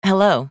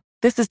Hello,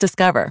 this is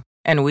Discover,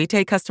 and we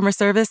take customer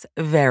service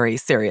very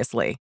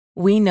seriously.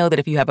 We know that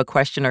if you have a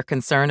question or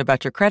concern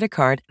about your credit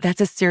card,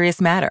 that's a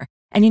serious matter,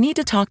 and you need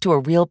to talk to a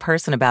real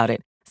person about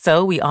it.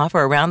 So we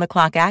offer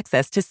around-the-clock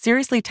access to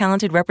seriously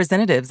talented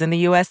representatives in the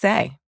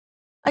USA.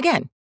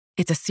 Again,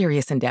 it's a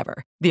serious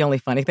endeavor. The only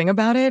funny thing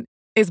about it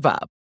is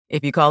Bob.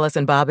 If you call us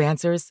and Bob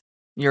answers,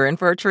 you're in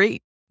for a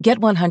treat. Get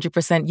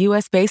 100%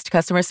 US-based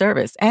customer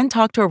service and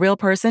talk to a real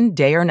person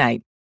day or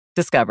night.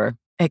 Discover.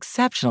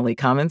 Exceptionally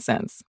common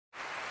sense.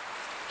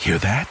 Hear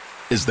that?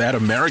 Is that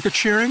America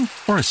cheering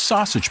or a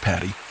sausage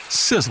patty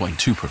sizzling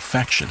to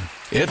perfection?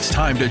 It's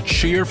time to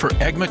cheer for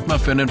Egg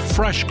McMuffin and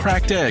fresh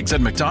cracked eggs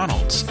at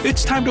McDonald's.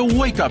 It's time to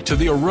wake up to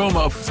the aroma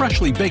of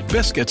freshly baked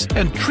biscuits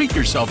and treat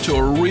yourself to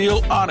a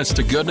real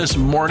honest-to-goodness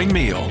morning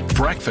meal.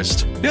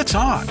 Breakfast. It's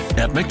on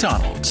at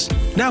McDonald's.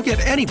 Now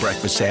get any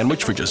breakfast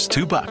sandwich for just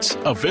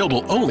 $2.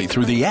 Available only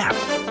through the app.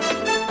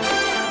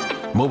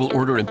 Mobile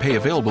order and pay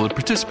available at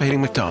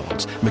participating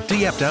McDonald's.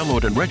 McD app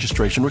download and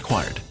registration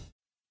required.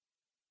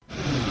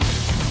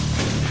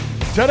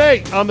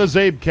 Today on the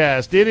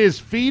CzabeCast, it is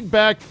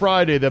Feedback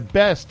Friday, the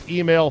best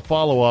email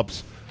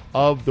follow-ups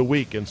of the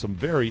week, and some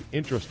very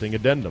interesting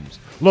addendums.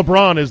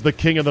 LeBron is the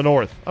king of the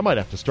North. I might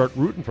have to start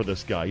rooting for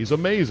this guy. He's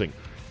amazing.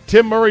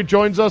 Tim Murray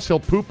joins us. He'll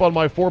poop on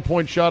my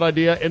 4-point shot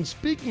idea. And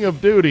speaking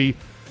of duty,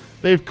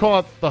 they've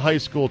caught the high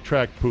school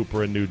track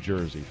pooper in New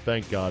Jersey.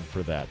 Thank God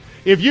for that.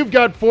 If you've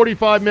got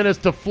 45 minutes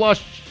to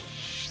flush,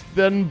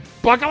 then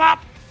buckle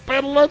up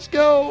and let's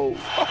go.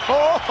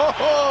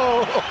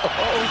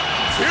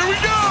 Here we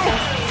go!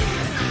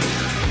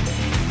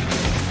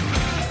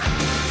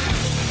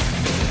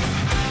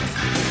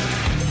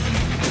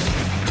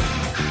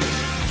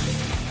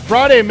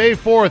 Friday, May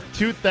 4th,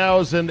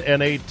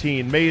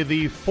 2018. May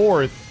the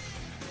 4th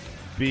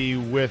be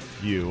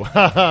with you.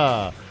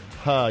 Yeah,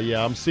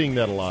 I'm seeing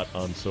that a lot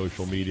on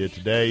social media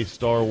today.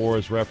 Star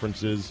Wars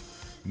references.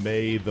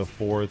 May the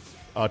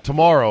 4th.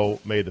 Tomorrow,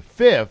 May the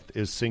 5th,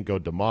 is Cinco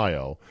de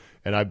Mayo,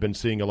 and I've been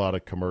seeing a lot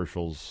of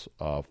commercials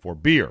for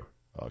beer.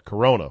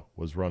 Corona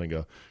was running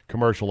a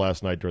commercial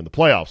last night during the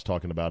playoffs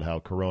talking about how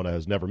Corona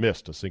has never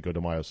missed a Cinco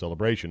de Mayo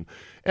celebration.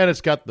 And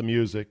it's got the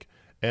music,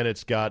 and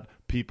it's got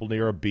people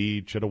near a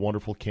beach at a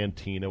wonderful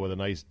cantina with a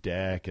nice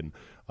deck, and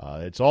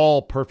it's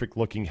all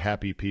perfect-looking,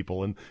 happy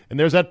people. And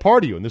there's that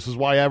part of you, and this is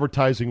why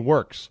advertising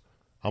works.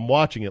 I'm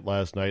watching it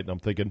last night, and I'm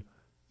thinking,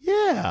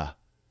 yeah,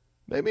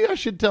 maybe I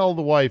should tell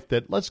the wife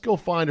that let's go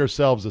find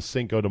ourselves a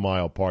Cinco de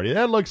Mayo party.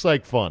 That looks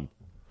like fun.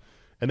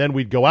 And then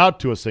we'd go out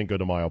to a Cinco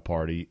de Mayo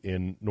party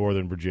in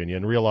Northern Virginia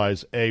and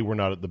realize, A, we're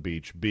not at the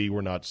beach, B, we're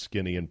not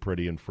skinny and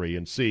pretty and free,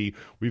 and C,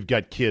 we've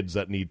got kids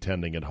that need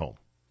tending at home.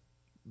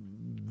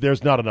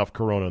 There's not enough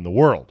Corona in the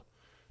world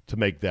to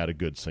make that a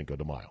good Cinco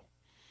de Mayo.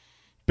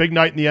 Big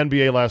night in the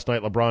NBA last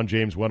night. LeBron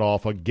James went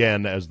off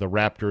again as the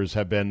Raptors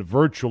have been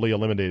virtually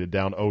eliminated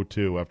down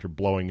 0-2 after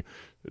blowing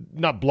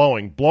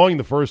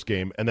the first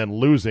game and then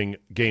losing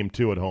game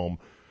 2 at home,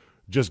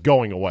 just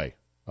going away,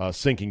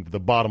 sinking to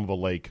the bottom of a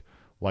lake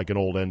like an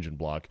old engine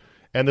block.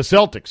 And the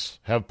Celtics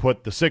have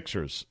put the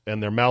Sixers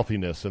and their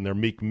mouthiness and their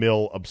Meek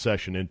Mill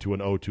obsession into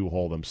an 0-2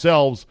 hole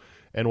themselves,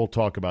 and we'll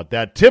talk about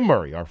that. Tim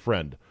Murray, our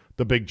friend,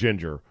 the Big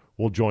Ginger,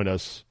 will join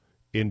us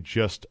in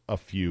just a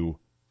few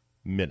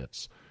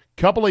minutes.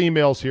 Couple of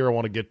emails here I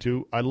want to get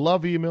to. I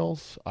love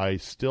emails. I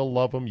still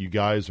love them. You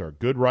guys are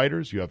good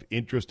writers. You have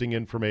interesting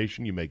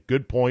information. You make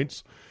good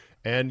points.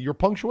 And your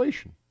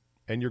punctuation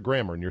and your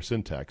grammar and your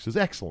syntax is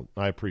excellent.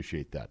 I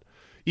appreciate that.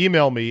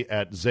 Email me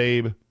at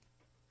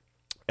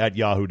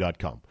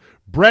zabe@yahoo.com.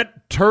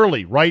 Brett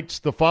Turley writes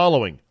the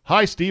following.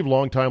 Hi, Steve,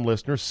 longtime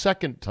listener,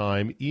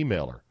 second-time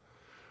emailer.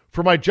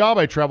 For my job,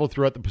 I travel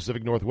throughout the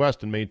Pacific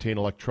Northwest and maintain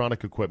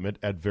electronic equipment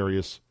at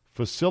various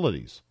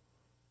facilities.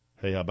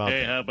 Hey, how about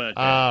that?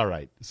 All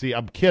right. See,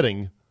 I'm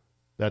kidding.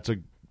 That's a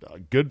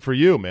good for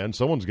you, man.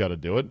 Someone's got to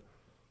do it.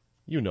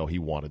 You know he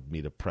wanted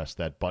me to press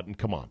that button.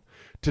 Come on.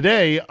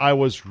 Today, I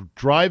was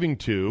driving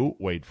to,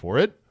 wait for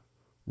it,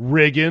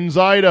 Riggins,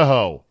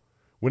 Idaho,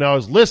 when I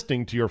was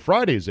listening to your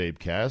Friday's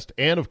CzabeCast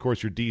and, of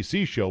course, your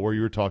D.C. show where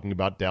you were talking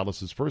about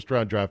Dallas's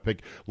first-round draft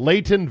pick,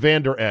 Leighton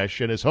Vander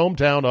Esch, and his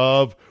hometown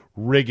of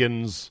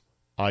Riggins,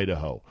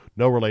 Idaho.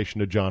 No relation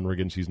to John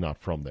Riggins. He's not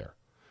from there.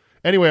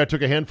 Anyway, I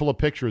took a handful of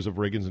pictures of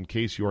Riggins in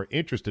case you are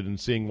interested in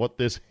seeing what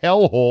this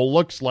hellhole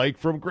looks like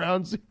from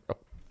ground zero.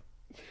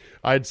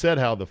 I had said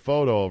how the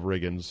photo of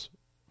Riggins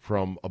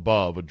from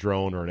above, a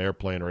drone or an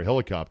airplane or a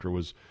helicopter,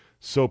 was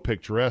so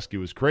picturesque. It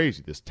was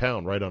crazy. This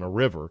town right on a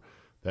river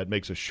that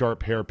makes a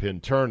sharp hairpin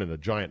turn and a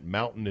giant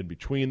mountain in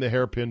between the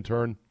hairpin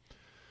turn.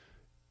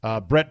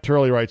 Brett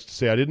Turley writes to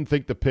say, I didn't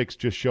think the pics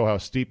just show how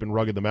steep and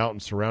rugged the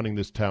mountains surrounding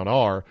this town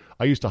are.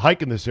 I used to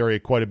hike in this area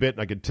quite a bit,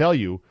 and I can tell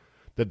you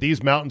that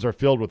these mountains are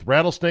filled with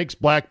rattlesnakes,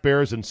 black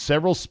bears, and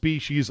several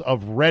species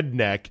of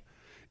redneck,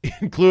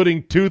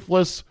 including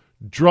toothless,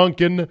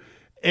 drunken,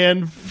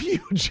 and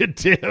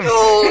fugitive.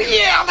 Oh,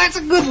 yeah, that's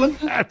a good one.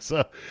 That's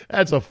a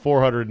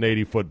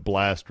 480-foot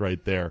blast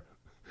right there.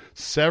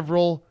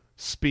 Several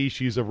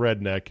species of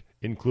redneck,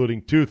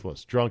 including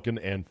toothless, drunken,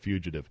 and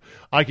fugitive.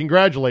 I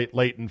congratulate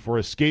Leighton for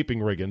escaping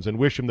Riggins and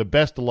wish him the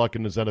best of luck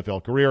in his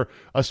NFL career,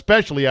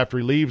 especially after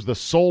he leaves the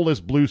soulless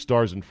Blue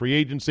Stars in free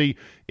agency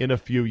in a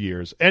few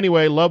years.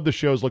 Anyway, love the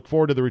shows. Look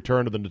forward to the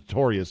return of the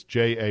notorious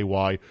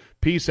J.A.Y.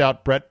 Peace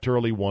out, Brett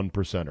Turley,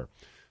 1%er.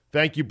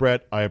 Thank you,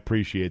 Brett. I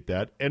appreciate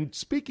that. And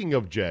speaking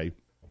of Jay,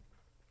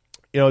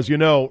 as you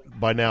know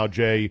by now,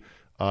 Jay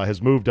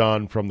has moved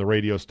on from the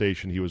radio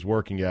station he was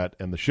working at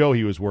and the show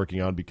he was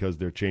working on because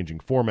they're changing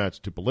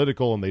formats to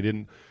political, and they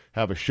didn't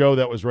have a show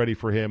that was ready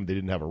for him. They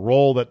didn't have a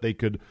role that they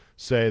could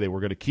say. They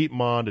were going to keep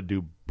him on to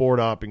do board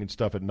hopping and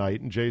stuff at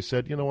night, and Jay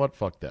said, you know what,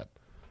 fuck that.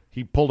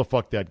 He pulled a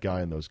fuck that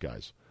guy and those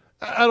guys.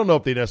 I don't know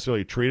if they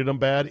necessarily treated him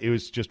bad. It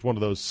was just one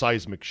of those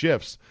seismic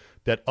shifts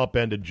that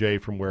upended Jay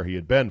from where he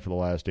had been for the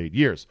last 8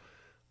 years.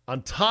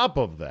 On top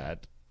of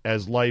that,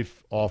 as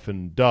life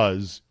often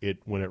does,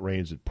 when it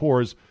rains, it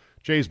pours,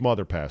 Jay's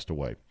mother passed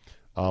away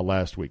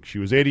last week. She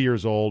was 80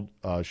 years old.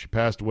 She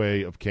passed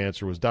away of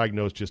cancer, was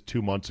diagnosed just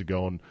 2 months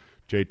ago, and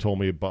Jay told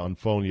me on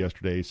phone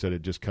yesterday, he said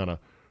it just kind of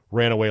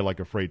ran away like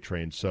a freight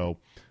train. So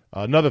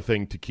another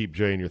thing to keep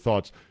Jay in your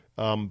thoughts.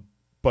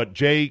 But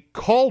Jay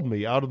called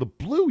me out of the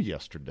blue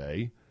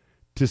yesterday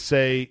to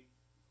say,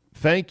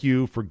 thank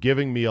you for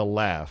giving me a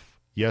laugh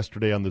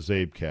yesterday on the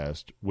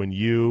CzabeCast when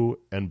you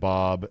and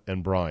Bob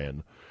and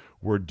Brian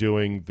were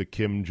doing the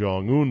Kim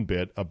Jong-un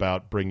bit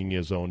about bringing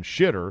his own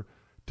shitter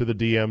to the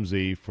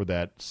DMZ for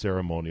that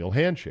ceremonial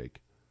handshake.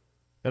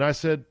 And I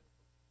said,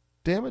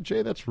 damn it,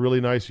 Jay, that's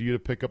really nice of you to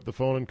pick up the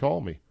phone and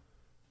call me.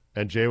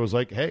 And Jay was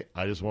like, hey,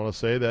 I just want to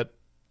say that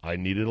I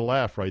needed a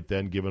laugh right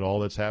then, given all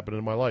that's happened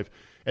in my life.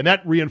 And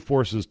that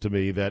reinforces to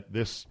me that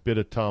this bit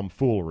of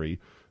tomfoolery,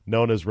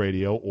 known as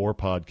radio or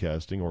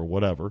podcasting or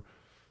whatever,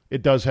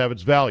 it does have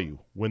its value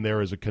when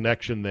there is a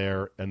connection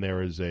there and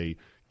there is a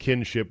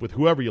kinship with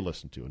whoever you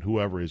listen to and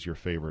whoever is your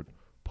favorite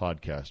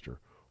podcaster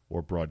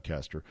or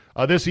broadcaster.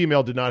 This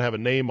email did not have a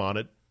name on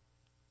it,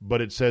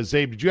 but it says,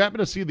 Zabe, did you happen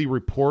to see the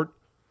report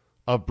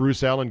of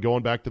Bruce Allen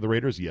going back to the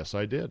Raiders? Yes,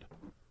 I did.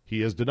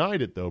 He has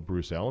denied it, though,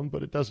 Bruce Allen,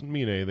 but it doesn't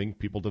mean anything.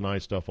 People deny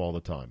stuff all the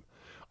time.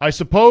 I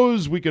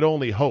suppose we could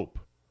only hope.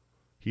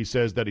 He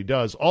says that he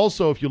does.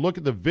 Also, if you look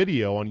at the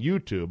video on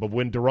YouTube of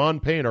when Deron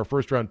Payne, our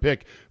first-round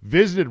pick,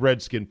 visited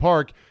Redskin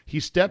Park, he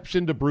steps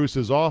into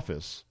Bruce's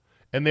office,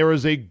 and there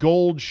is a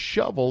gold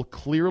shovel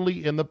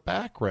clearly in the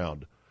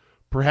background.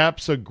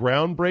 Perhaps a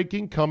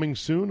groundbreaking coming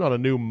soon on a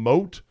new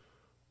moat,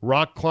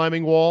 rock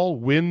climbing wall,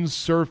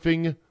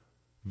 windsurfing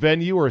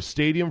venue, or a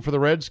stadium for the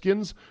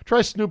Redskins.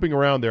 Try snooping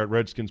around there at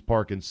Redskins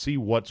Park and see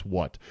what's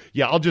what.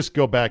 Yeah, I'll just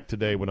go back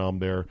today when I'm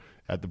there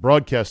at the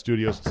broadcast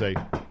studios and say,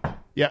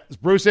 yeah, is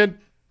Bruce in?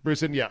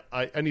 Bruce in? Yeah,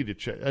 I need to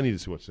check. I need to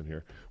see what's in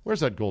here.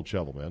 Where's that gold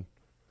shovel, man?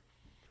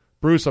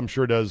 Bruce, I'm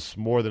sure, does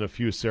more than a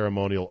few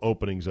ceremonial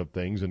openings of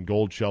things, and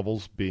gold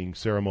shovels, being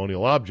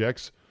ceremonial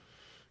objects,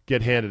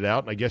 get handed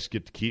out, and I guess you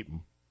get to keep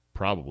them,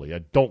 probably. I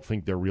don't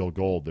think they're real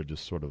gold. They're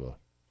just sort of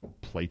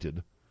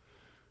plated.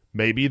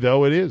 Maybe,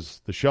 though, it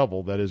is the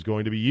shovel that is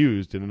going to be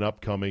used in an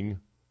upcoming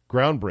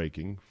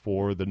groundbreaking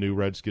for the new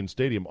Redskin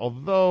Stadium,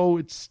 although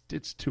it's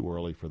too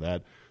early for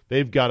that.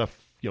 They've got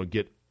to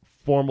get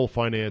formal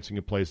financing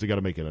in place. They've got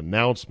to make an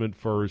announcement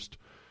first.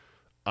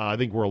 I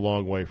think we're a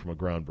long way from a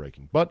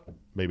groundbreaking, but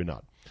maybe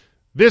not.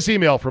 This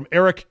email from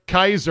Eric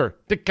Kaiser.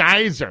 The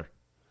Kaiser.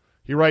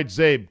 He writes,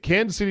 Zabe,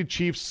 Kansas City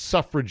Chiefs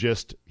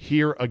suffragist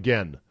here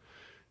again.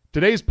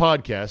 Today's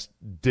podcast,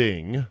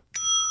 ding,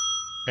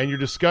 and your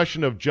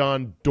discussion of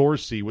John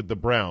Dorsey with the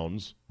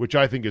Browns, which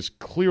I think is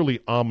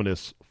clearly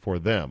ominous for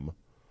them.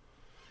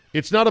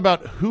 It's not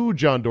about who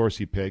John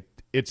Dorsey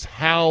picked, it's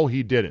how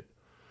he did it.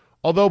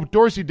 Although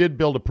Dorsey did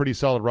build a pretty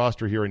solid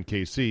roster here in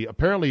KC,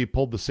 apparently he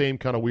pulled the same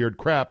kind of weird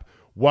crap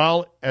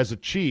while as a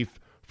Chief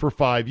for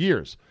 5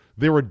 years.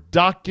 There were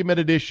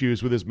documented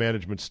issues with his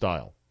management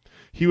style.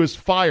 He was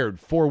fired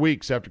 4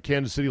 weeks after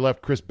Kansas City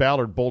left Chris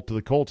Ballard bolt to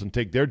the Colts and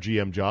take their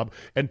GM job,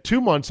 and 2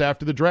 months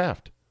after the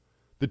draft.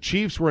 The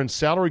Chiefs were in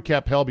salary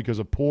cap hell because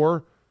of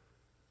poor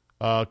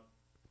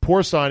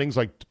signings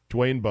like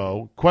Dwayne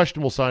Bowe,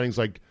 questionable signings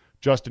like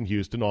Justin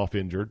Houston, off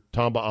injured,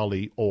 Tamba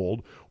Ali,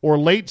 old, or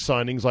late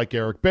signings like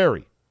Eric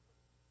Berry,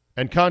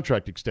 and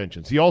contract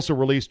extensions. He also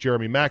released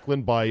Jeremy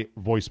Maclin by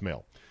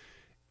voicemail.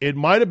 It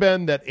might have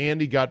been that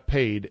Andy got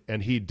paid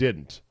and he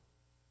didn't.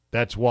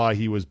 That's why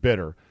he was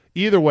bitter.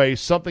 Either way,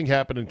 something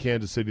happened in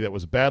Kansas City that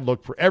was a bad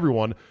look for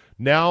everyone.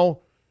 Now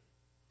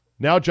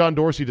John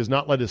Dorsey does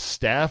not let his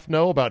staff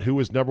know about who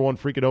his number one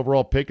freaking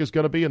overall pick is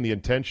going to be and the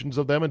intentions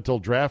of them until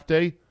draft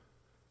day.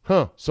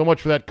 So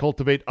much for that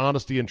cultivate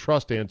honesty and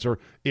trust answer.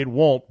 It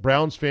won't.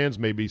 Browns fans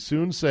may be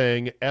soon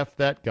saying, F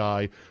that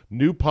guy.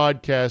 New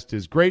podcast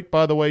is great,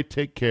 by the way.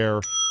 Take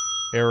care.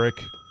 Eric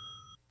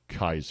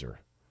Kaiser.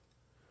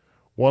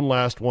 One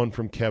last one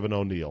from Kevin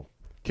O'Neill.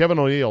 Kevin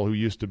O'Neill, who we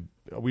used to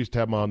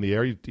have him on the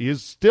air, he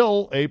is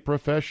still a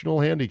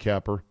professional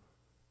handicapper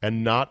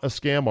and not a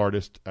scam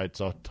artist. It's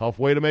a tough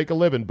way to make a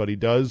living, but he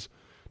does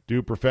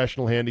do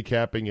professional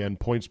handicapping and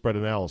point spread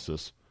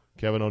analysis.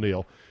 Kevin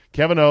O'Neill.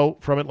 Kevin O.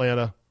 from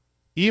Atlanta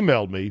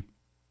emailed me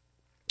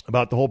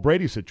about the whole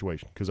Brady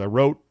situation, because I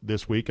wrote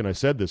this week and I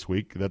said this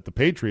week that the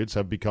Patriots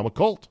have become a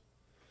cult,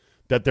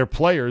 that their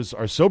players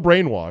are so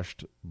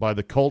brainwashed by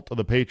the cult of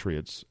the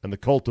Patriots and the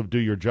cult of do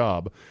your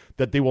job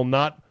that they will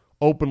not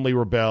openly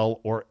rebel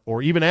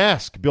or even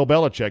ask Bill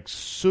Belichick,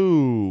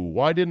 Sue,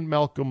 why didn't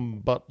Malcolm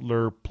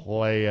Butler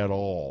play at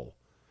all?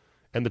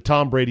 And the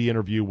Tom Brady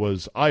interview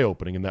was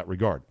eye-opening in that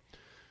regard.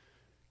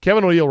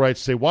 Kevin O'Neill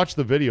writes, say, watch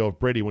the video of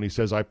Brady when he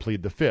says, I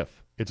plead the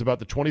fifth. It's about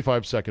the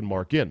 25-second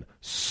mark in.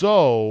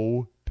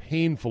 So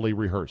painfully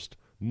rehearsed.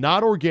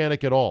 Not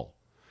organic at all.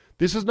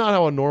 This is not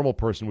how a normal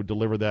person would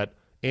deliver that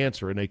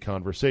answer in a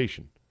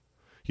conversation.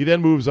 He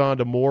then moves on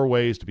to more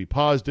ways to be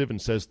positive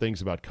and says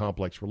things about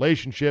complex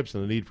relationships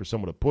and the need for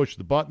someone to push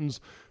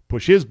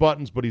his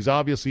buttons, but he's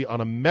obviously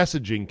on a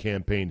messaging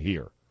campaign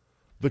here.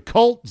 The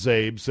cult,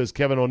 Zabe, says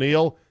Kevin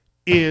O'Neill,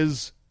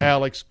 is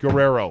Alex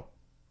Guerrero.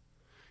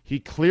 He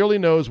clearly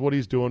knows what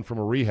he's doing from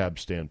a rehab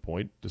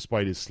standpoint,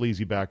 despite his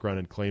sleazy background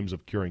and claims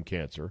of curing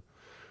cancer.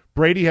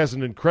 Brady has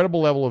an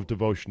incredible level of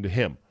devotion to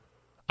him.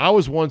 I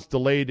was once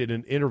delayed in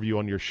an interview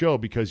on your show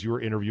because you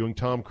were interviewing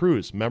Tom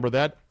Cruise. Remember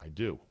that? I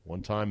do.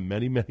 One time,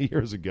 many, many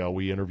years ago,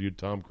 we interviewed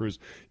Tom Cruise.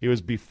 It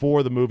was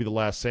before the movie The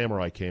Last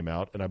Samurai came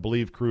out, and I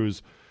believe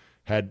Cruise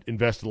had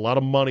invested a lot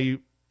of money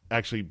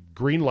actually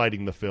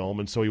greenlighting the film,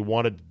 and so he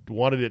wanted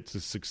it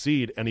to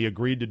succeed, and he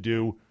agreed to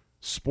do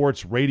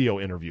sports radio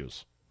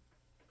interviews.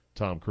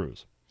 Tom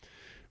Cruise.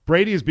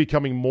 Brady is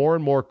becoming more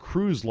and more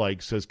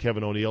Cruise-like, says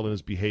Kevin O'Neill, in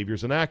his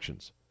behaviors and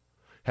actions.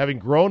 Having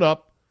grown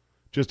up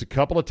just a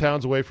couple of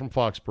towns away from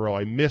Foxborough,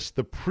 I miss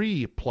the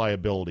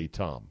pre-pliability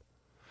Tom.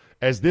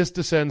 As this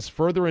descends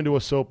further into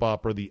a soap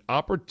opera, the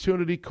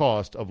opportunity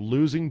cost of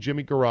losing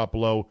Jimmy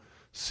Garoppolo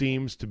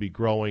seems to be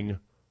growing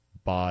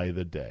by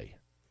the day.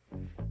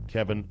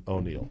 Kevin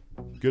O'Neill.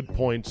 Good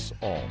points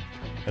all.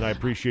 And I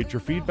appreciate your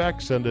feedback.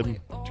 Send them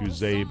to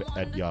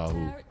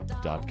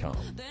zabe@yahoo.com.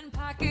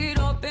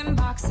 Yeah,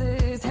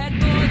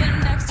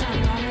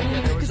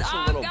 there was just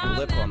a little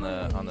blip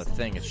on the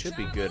thing. It should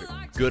be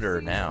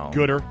gooder now.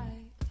 Gooder.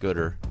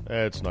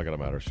 It's not going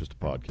to matter. It's just a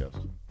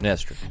podcast.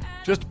 That's true.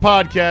 Just a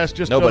podcast.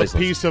 Just Nobody's a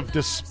piece of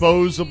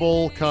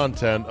disposable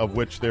content of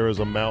which there is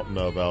a mountain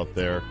of out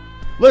there.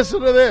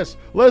 Listen to this.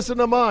 Listen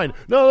to mine.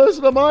 No,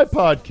 listen to my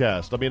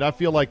podcast. I mean, I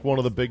feel like one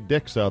of the big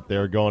dicks out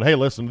there going, hey,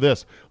 listen to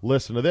this.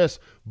 Listen to this.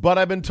 But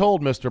I've been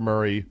told, Mr.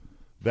 Murray,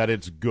 that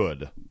it's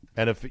good.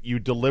 And if you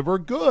deliver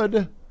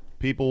good,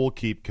 people will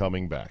keep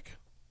coming back.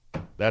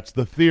 That's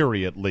the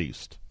theory, at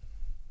least.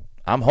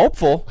 I'm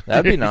hopeful.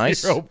 That'd be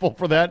nice. You're hopeful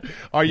for that?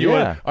 Are you?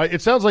 Yeah.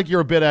 It sounds like you're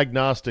a bit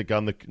agnostic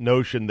on the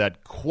notion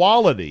that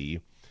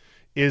quality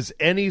is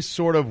any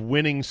sort of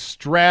winning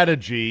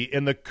strategy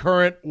in the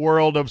current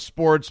world of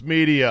sports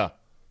media.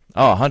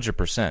 Oh,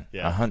 100%.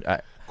 Yeah.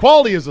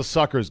 Quality is a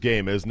sucker's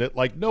game, isn't it?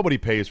 Like, nobody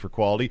pays for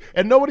quality,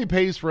 and nobody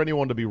pays for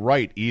anyone to be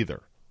right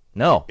either.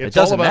 No, It's it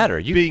doesn't all about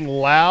matter. being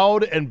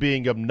loud and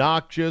being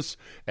obnoxious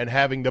and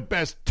having the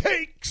best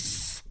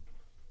takes.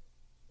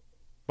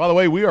 By the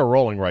way, we are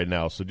rolling right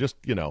now, so just,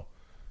 No.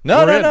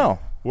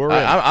 We're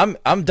in.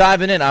 I'm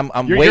diving in. I'm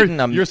waiting.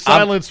 Your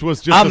silence was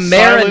just. I'm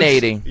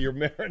marinating. Silence. You're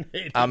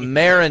marinating. I'm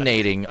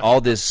marinating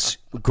all this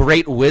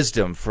great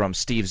wisdom from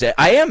Steve Zabe.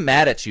 I am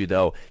mad at you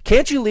though.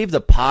 Can't you leave the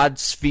pod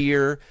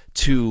sphere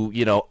to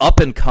up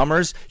and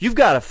comers? You've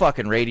got a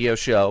fucking radio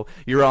show.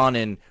 You're on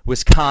in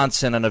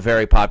Wisconsin on a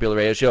very popular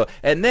radio show,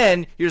 and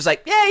then you're just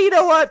like, yeah, you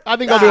know what? I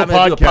think I'll do a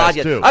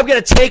podcast too. I'm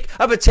gonna take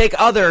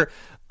other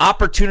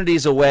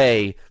opportunities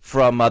away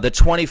from the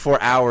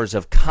 24 hours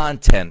of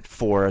content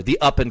for the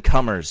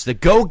up-and-comers, the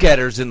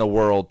go-getters in the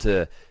world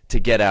to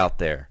get out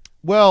there.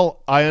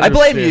 Well, I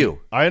blame you.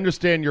 I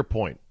understand your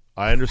point.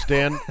 I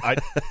understand. I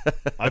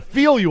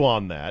feel you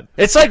on that.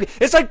 It's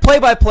like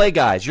play-by-play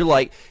guys. You're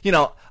like,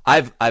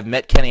 I've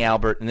met Kenny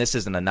Albert, and this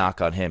isn't a knock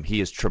on him. He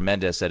is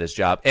tremendous at his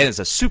job, and is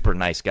a super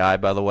nice guy,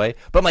 by the way.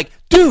 But I'm like,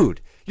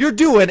 dude, you're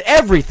doing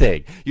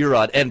everything. You're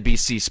on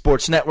NBC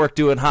Sports Network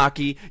doing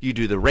hockey. You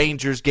do the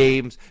Rangers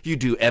games. You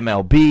do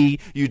MLB.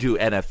 You do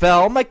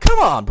NFL. I'm like, come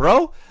on,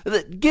 bro.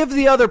 Give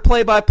the other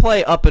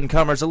play-by-play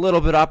up-and-comers a little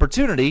bit of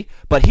opportunity,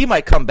 but he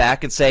might come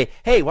back and say,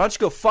 hey, why don't you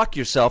go fuck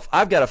yourself?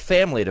 I've got a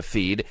family to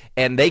feed,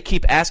 and they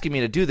keep asking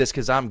me to do this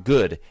because I'm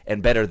good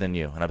and better than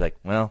you. And I'm like,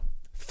 well,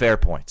 fair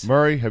points.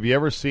 Murray, have you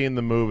ever seen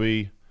the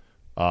movie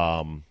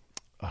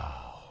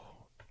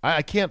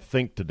I can't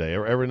think today.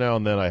 Every now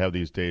and then I have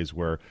these days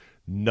where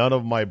none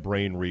of my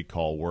brain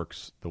recall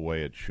works the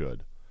way it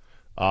should.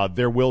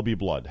 There Will Be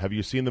Blood. Have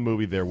you seen the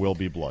movie There Will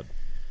Be Blood?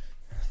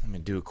 Let me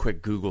do a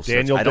quick Google search.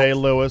 Daniel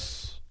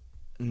Day-Lewis.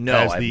 No,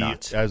 I've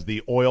not. As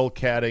the oil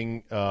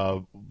catting,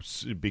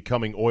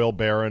 becoming oil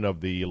baron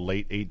of the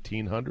late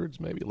 1800s,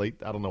 maybe late,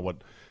 I don't know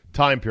what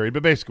time period,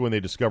 but basically when they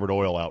discovered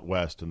oil out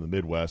west in the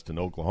Midwest in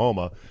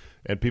Oklahoma,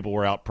 and people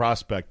were out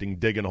prospecting,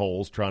 digging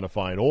holes, trying to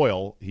find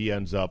oil, he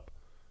ends up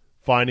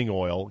finding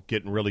oil,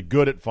 getting really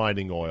good at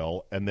finding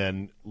oil, and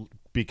then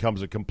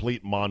becomes a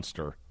complete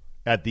monster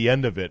at the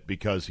end of it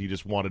because he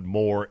just wanted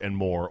more and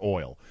more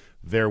oil.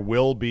 There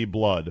Will Be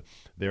Blood.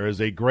 There is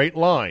a great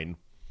line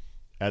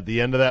at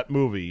the end of that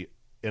movie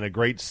in a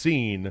great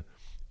scene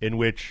in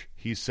which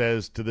he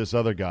says to this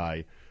other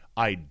guy,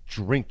 I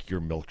drink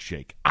your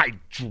milkshake. I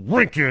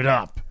drink it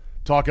up.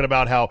 Talking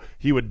about how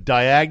he would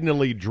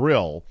diagonally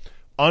drill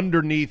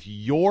underneath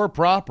your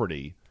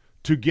property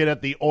to get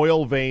at the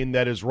oil vein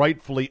that is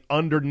rightfully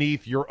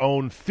underneath your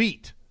own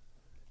feet.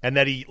 And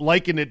that he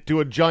likened it to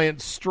a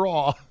giant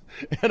straw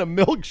and a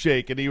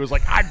milkshake. And he was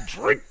like, I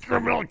drink your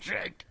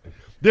milkshake.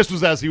 This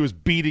was as he was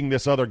beating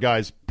this other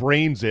guy's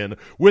brains in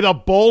with a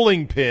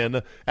bowling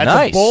pin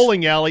at the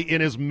bowling alley in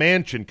his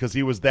mansion because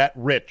he was that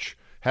rich,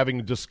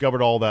 having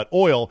discovered all that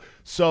oil.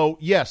 So,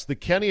 yes, the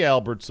Kenny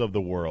Alberts of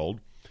the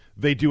world,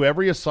 they do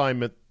every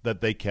assignment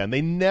that they can.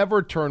 They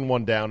never turn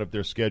one down if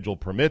their schedule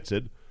permits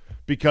it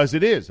because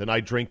it is an I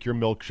drink your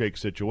milkshake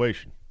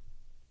situation.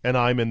 And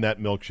I'm in that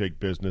milkshake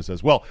business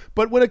as well.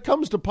 But when it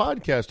comes to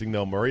podcasting,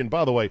 though, Murray, and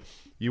by the way,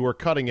 you were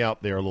cutting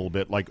out there a little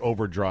bit, like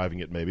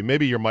overdriving it maybe.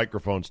 Maybe your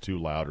microphone's too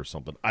loud or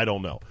something. I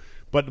don't know.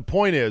 But the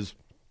point is,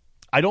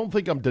 I don't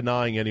think I'm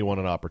denying anyone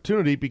an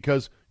opportunity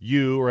because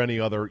you or any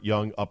other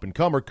young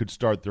up-and-comer could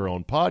start their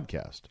own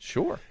podcast.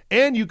 Sure.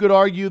 And you could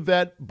argue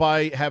that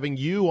by having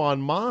you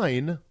on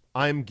mine,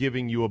 I'm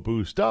giving you a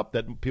boost up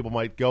that people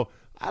might go,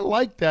 I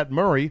like that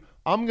Murray.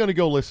 I'm going to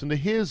go listen to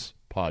his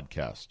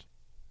podcast.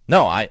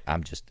 No,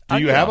 I'm just. Do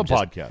you have a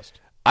podcast?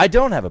 I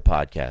don't have a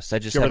podcast. I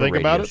just have a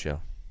radio show.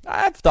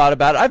 I've thought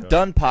about it. I've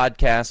done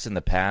podcasts in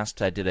the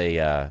past. I did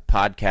a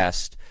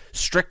podcast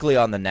strictly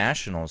on the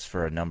Nationals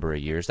for a number of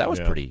years. That was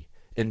pretty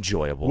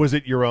enjoyable. Was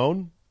it your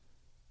own?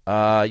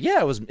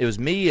 Yeah, it was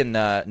me and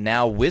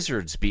now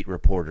Wizards beat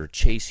reporter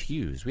Chase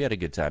Hughes. We had a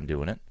good time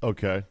doing it.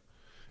 Okay.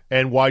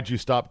 And why'd you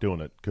stop doing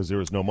it? Because there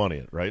was no money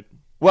in it, right?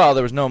 Well,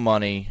 there was no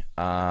money,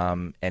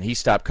 and he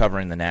stopped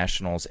covering the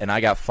Nationals, and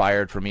I got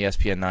fired from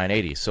ESPN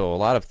 980. So a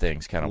lot of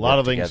things kind of a lot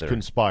of things things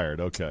conspired.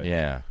 Okay,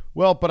 yeah.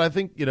 Well, but I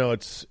think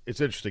it's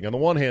interesting. On the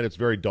one hand, it's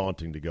very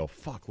daunting to go,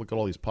 fuck, look at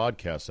all these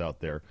podcasts out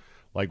there.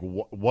 Like,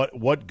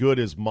 what good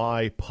is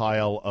my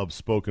pile of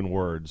spoken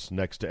words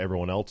next to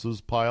everyone else's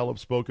pile of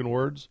spoken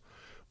words?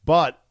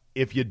 But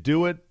if you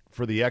do it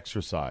for the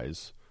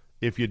exercise,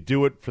 if you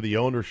do it for the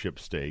ownership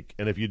stake,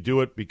 and if you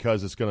do it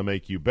because it's going to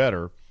make you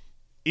better.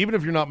 Even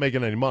if you're not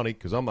making any money,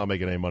 because I'm not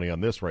making any money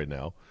on this right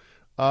now,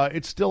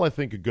 it's still, I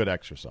think, a good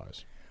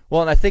exercise.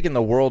 Well, and I think in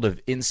the world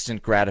of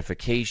instant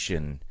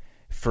gratification,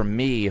 for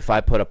me, if I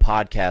put a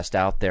podcast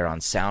out there on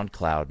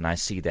SoundCloud and I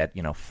see that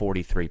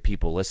 43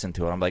 people listen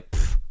to it, I'm like,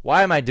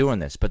 why am I doing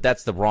this? But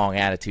that's the wrong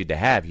attitude to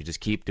have. You just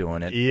keep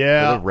doing it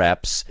for the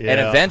reps, and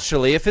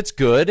eventually, if it's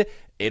good,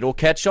 it'll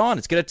catch on.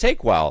 It's going to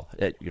take a while.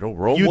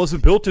 Rome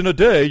wasn't built in a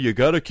day. You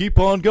got to keep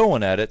on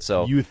going at it.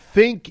 So you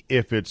think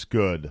if it's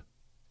good,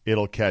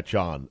 it'll catch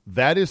on.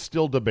 That is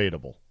still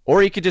debatable.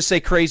 Or you could just say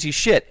crazy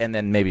shit, and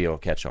then maybe it'll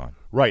catch on.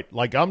 Right.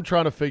 Like, I'm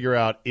trying to figure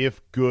out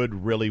if good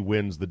really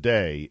wins the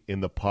day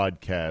in the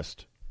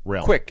podcast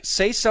realm. Quick,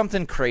 say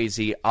something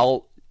crazy.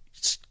 I'll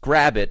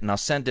grab it, and I'll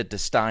send it to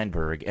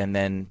Steinberg, and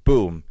then,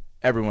 boom,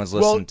 everyone's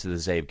listening to the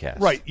CzabeCast.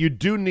 Right. You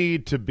do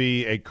need to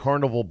be a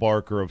carnival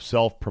barker of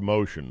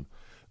self-promotion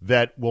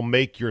that will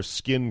make your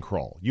skin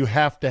crawl. You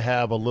have to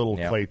have a little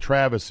Clay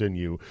Travis in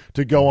you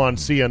to go on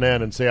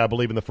CNN and say, I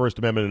believe in the First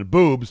Amendment and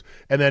boobs,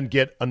 and then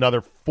get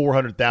another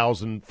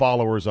 400,000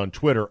 followers on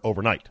Twitter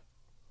overnight.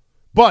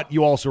 But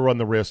you also run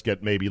the risk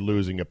at maybe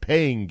losing a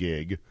paying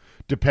gig,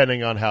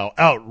 depending on how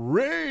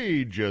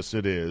outrageous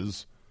it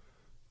is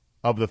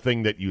of the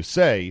thing that you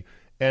say.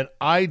 And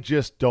I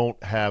just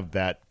don't have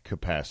that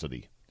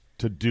capacity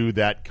to do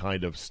that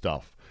kind of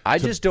stuff. I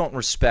just don't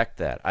respect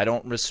that. I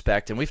don't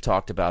respect, and we've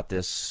talked about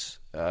this.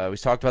 We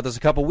talked about this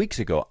a couple weeks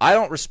ago. I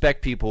don't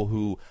respect people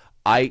who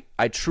I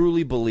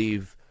truly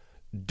believe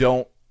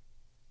don't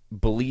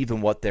believe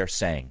in what they're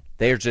saying.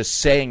 They are just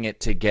saying it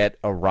to get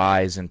a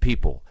rise in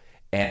people.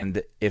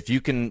 And if you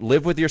can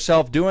live with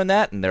yourself doing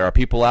that, and there are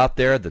people out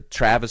there, the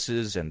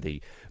Travises and the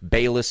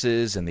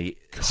Baylisses and the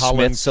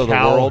Smiths of the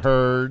world,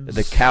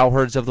 the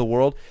Cowherds of the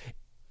world.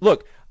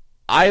 Look,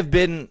 I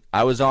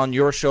was on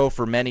your show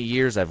for many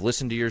years. I've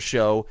listened to your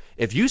show.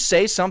 If you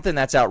say something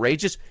that's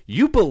outrageous,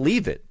 you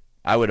believe it,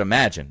 I would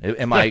imagine.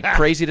 Am I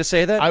crazy to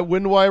say that?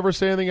 When do I ever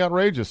say anything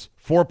outrageous?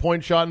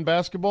 4-point shot in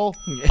basketball?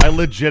 I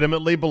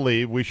legitimately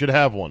believe we should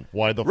have one.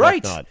 Why the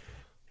fuck not?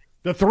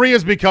 The 3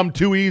 has become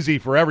too easy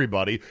for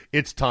everybody.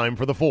 It's time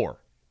for the 4.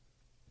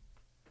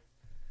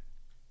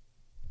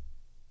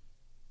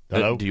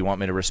 Hello? Do you want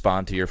me to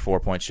respond to your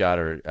 4-point shot,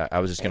 or I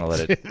was just going to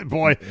let it?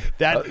 Boy,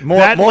 more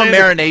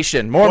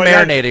marination,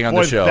 marinating on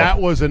the show.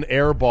 That was an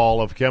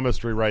airball of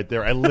chemistry right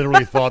there. I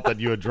literally thought that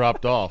you had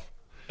dropped off.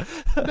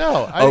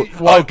 No.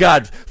 Oh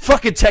God,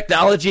 fucking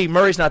technology.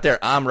 Murray's not there.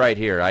 I'm right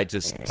here. I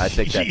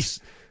think that's.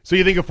 So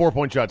you think a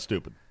 4-point shot's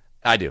stupid?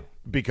 I do.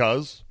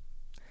 Because?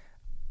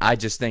 I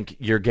just think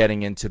you're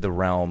getting into the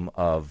realm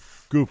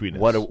of goofiness.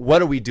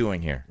 What are we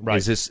doing here? Right.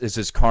 Is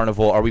this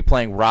carnival? Are we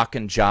playing rock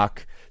and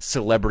jock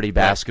celebrity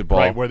basketball?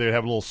 Right, where they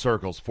have little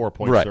circles,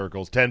 4-point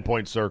circles,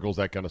 10-point circles,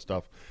 that kind of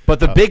stuff.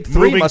 But the big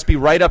 3 must be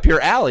right up your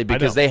alley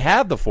because they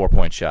have the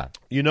 4-point shot.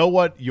 You know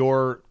what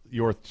your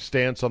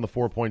stance on the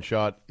 4-point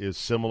shot is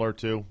similar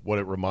to? What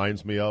it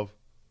reminds me of?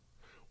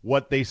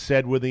 what they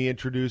said when they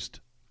introduced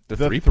the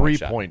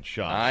three-point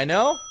shot. I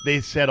know. They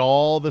said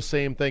all the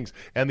same things.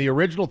 And the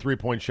original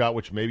three-point shot,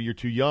 which maybe you're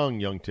too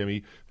young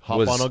Timmy,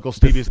 hop on Uncle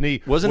Stevie's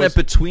knee. Wasn't it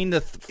between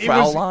the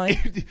foul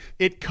line?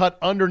 It cut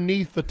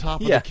underneath the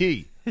top of the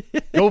key.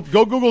 Go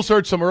Google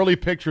search some early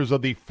pictures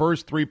of the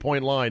first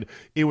three-point line.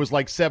 It was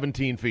like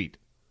 17 feet.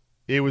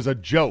 It was a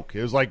joke.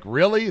 It was like,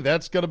 really?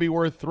 That's going to be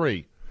worth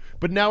 3.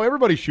 But now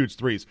everybody shoots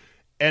threes.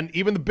 And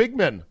even the big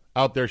men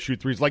out there shoot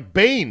threes. Like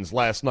Baines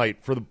last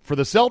night for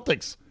the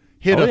Celtics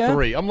hit a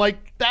 3. I'm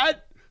like,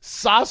 that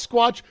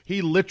Sasquatch,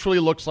 he literally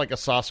looks like a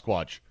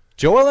Sasquatch.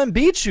 Joel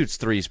Embiid shoots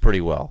threes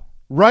pretty well.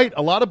 Right.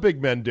 A lot of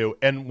big men do.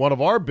 And one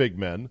of our big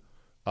men,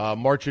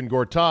 Marcin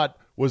Gortat,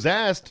 was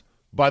asked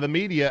by the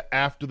media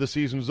after the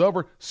season was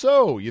over,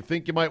 so you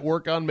think you might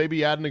work on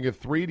maybe adding a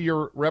 3 to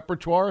your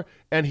repertoire?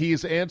 And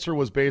his answer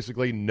was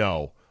basically,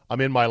 no.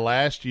 I'm in my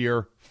last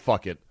year.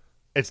 Fuck it.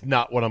 It's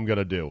not what I'm going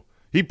to do.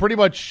 He pretty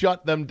much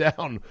shut them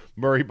down,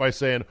 Murray, by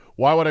saying,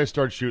 why would I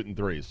start shooting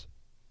threes?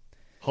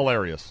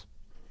 Hilarious.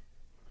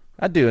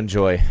 I do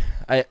enjoy.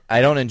 I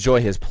don't enjoy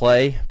his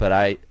play,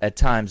 but at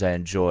times I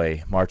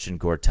enjoy Marcin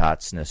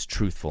Gortat's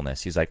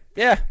truthfulness. He's like,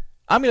 yeah,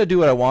 I'm going to do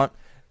what I want.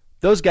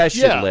 Those guys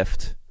should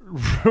lift.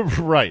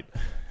 Right.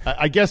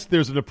 I guess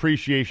there's an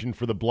appreciation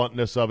for the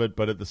bluntness of it,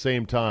 but at the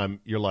same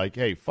time, you're like,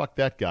 hey, fuck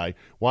that guy.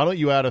 Why don't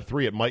you add a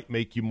 3? It might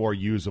make you more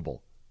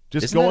usable.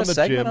 Just Isn't go that in a the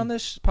segment gym. On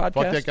this podcast?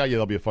 Fuck that guy. Yeah,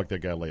 there'll be a fuck that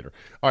guy later.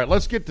 All right,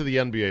 let's get to the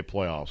NBA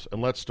playoffs,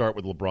 and let's start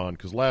with LeBron,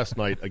 because last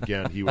night,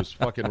 again, he was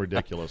fucking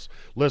ridiculous.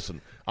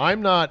 Listen,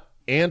 I'm not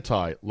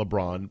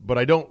anti-LeBron, but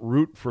I don't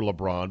root for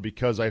LeBron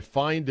because I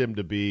find him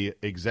to be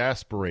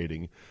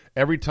exasperating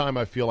every time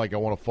I feel like I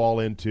want to fall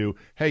into,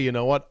 hey, you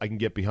know what? I can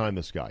get behind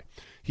this guy.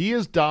 He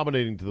is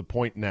dominating to the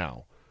point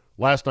now.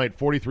 Last night,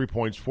 43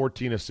 points,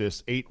 14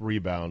 assists, 8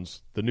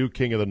 rebounds, the new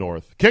king of the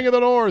North. King of the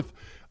North!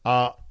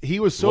 He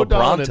was so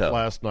dominant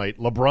last night.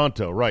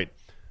 LeBronto, right.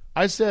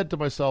 I said to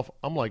myself,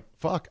 I'm like,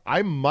 fuck,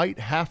 I might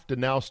have to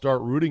now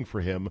start rooting for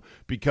him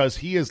because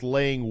he is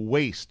laying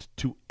waste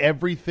to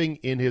everything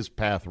in his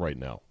path right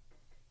now.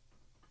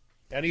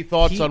 Any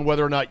thoughts on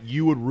whether or not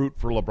you would root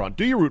for LeBron?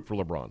 Do you root for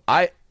LeBron?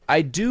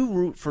 I do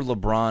root for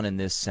LeBron in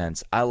this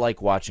sense. I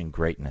like watching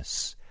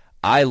greatness.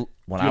 When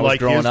I was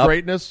growing up,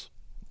 greatness?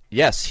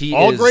 Yes, he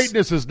All is.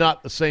 greatness is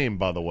not the same,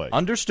 by the way.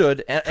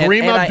 Understood.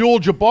 Kareem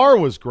Abdul-Jabbar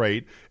was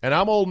great, and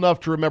I'm old enough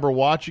to remember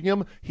watching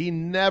him. He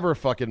never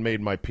fucking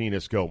made my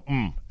penis go,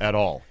 at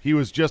all. He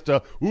was just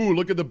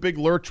look at the big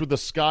lurch with the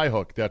sky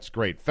hook. That's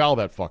great. Foul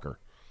that fucker.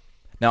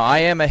 Now, I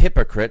am a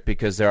hypocrite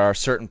because there are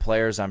certain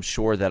players I'm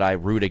sure that I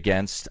root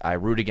against. I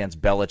root against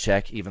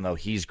Belichick, even though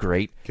he's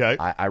great. Okay.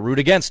 I root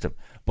against him.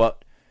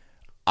 But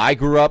I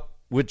grew up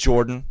with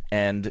Jordan,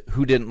 and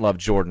who didn't love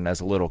Jordan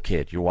as a little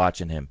kid? You're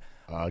watching him.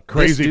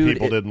 Crazy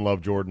people didn't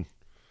love Jordan.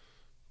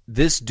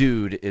 This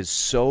dude is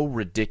so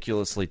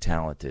ridiculously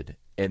talented.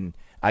 And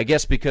I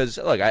guess because,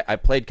 look, I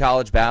played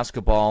college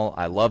basketball.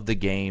 I love the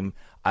game.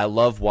 I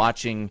love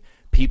watching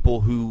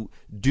people who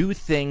do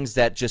things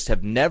that just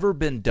have never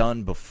been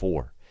done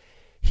before.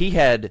 He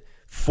had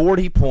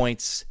 40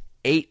 points,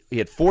 he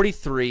had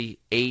 43,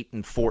 8,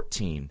 and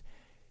 14.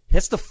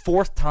 That's the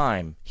 4th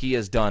time he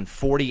has done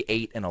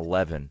 48 and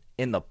 11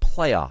 in the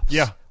playoffs.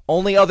 Yeah.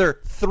 Only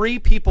other 3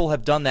 people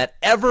have done that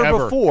ever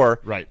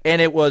before, right?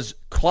 And it was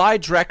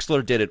Clyde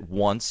Drexler did it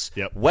once,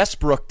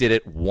 Westbrook did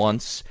it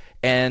once,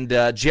 and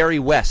Jerry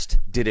West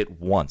did it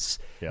once.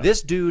 Yeah.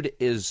 This dude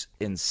is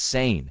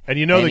insane. And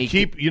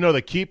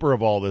the keeper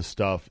of all this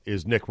stuff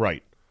is Nick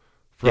Wright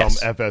from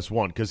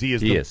FS1 because he is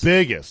the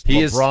biggest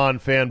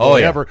LeBron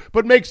fanboy ever,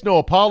 but makes no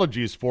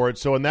apologies for it.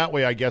 So in that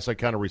way, I guess I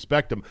kind of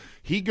respect him.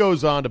 He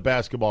goes on to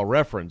Basketball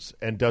Reference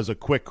and does a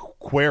quick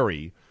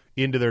query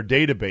into their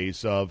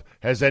database of,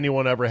 has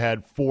anyone ever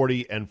had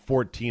 40 and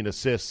 14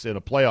 assists in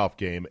a playoff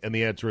game? And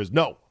the answer is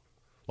no.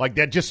 Like,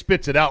 that just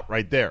spits it out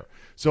right there.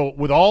 So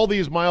with all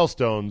these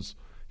milestones,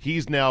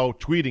 he's now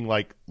tweeting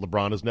like,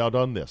 LeBron has now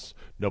done this.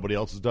 Nobody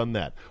else has done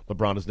that.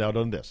 LeBron has now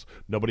done this.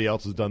 Nobody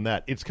else has done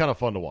that. It's kind of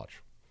fun to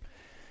watch.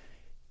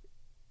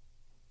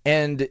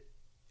 And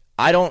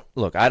I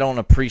don't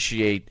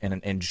appreciate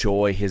and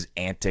enjoy his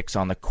antics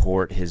on the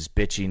court, his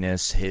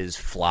bitchiness, his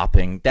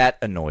flopping. That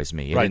annoys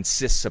me. It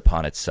insists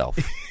upon itself,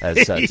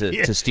 as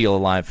to steal a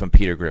line from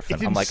Peter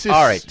Griffin. I'm like,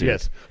 all right, dude.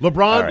 Yes,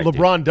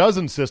 LeBron does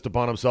insist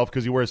upon himself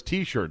because he wears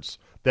T-shirts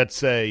that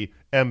say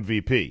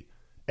MVP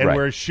and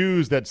wears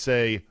shoes that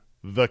say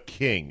the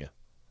King.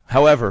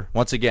 However,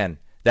 once again,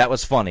 that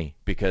was funny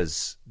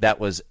because that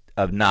was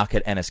a knock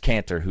at Enes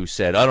Kanter, who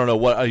said, I don't know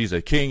what, he's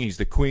a king, he's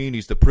the queen,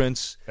 he's the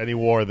prince. And he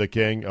wore the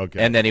king,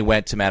 okay. And then he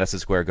went to Madison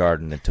Square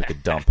Garden and took a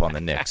dump on the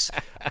Knicks.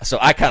 So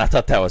I kind of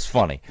thought that was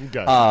funny.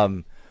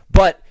 Okay.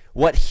 But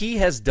what he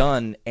has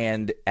done,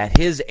 and at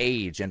his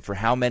age, and for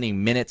how many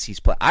minutes he's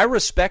played, I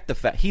respect the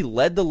fact he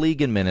led the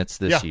league in minutes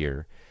this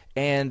year,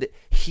 and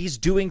he's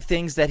doing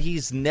things that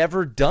he's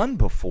never done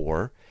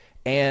before,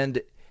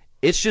 and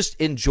it's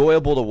just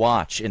enjoyable to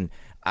watch. And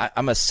I'm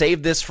going to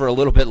save this for a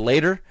little bit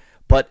later,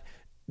 but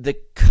the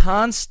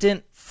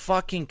constant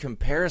fucking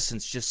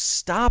comparisons. Just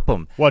stop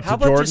them. What, How to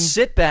about Jordan? just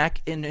sit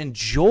back and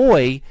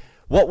enjoy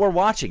what we're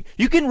watching?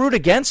 You can root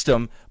against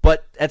him,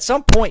 but at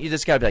some point you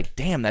just got to be like,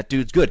 damn, that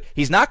dude's good.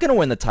 He's not going to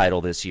win the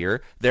title this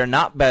year. They're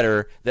not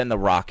better than the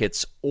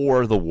Rockets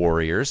or the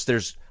Warriors.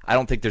 I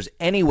don't think there's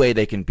any way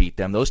they can beat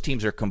them. Those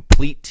teams are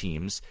complete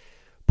teams.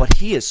 But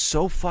he is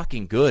so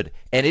fucking good,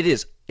 and it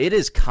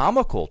is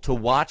comical to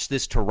watch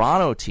this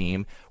Toronto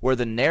team where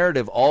the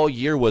narrative all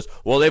year was,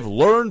 well, they've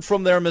learned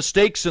from their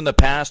mistakes in the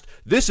past.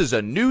 This is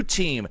a new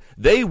team.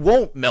 They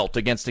won't melt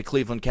against the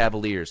Cleveland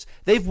Cavaliers.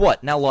 They've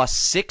now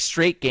lost 6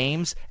 straight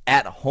games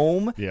at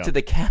home to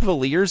the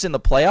Cavaliers in the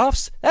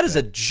playoffs? That is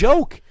a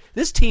joke.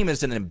 This team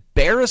is an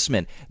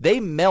embarrassment. They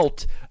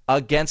melt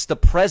against the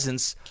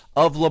presence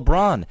of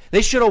LeBron.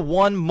 They should have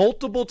won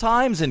multiple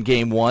times in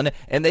Game 1,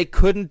 and they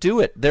couldn't do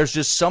it. There's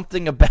just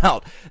something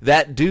about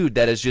that dude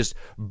that is just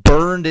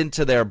burned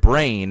into their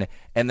brain,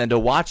 and then to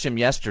watch him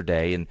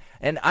yesterday,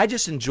 and I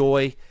just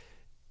enjoy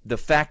the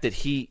fact that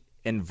he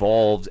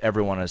involves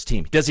everyone on his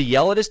team. Does he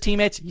yell at his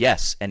teammates?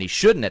 Yes, and he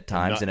shouldn't at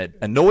times, and it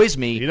annoys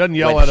me. He doesn't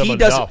yell at them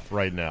enough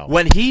right now.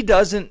 When he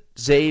doesn't,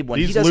 Zabe, when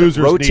These he doesn't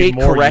losers rotate need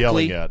more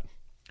correctly, yelling at.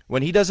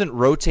 when he doesn't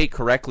rotate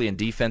correctly in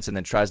defense and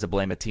then tries to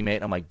blame a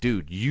teammate, I'm like,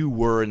 dude, you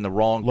were in the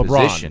wrong LeBron.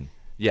 position.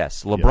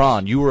 Yes,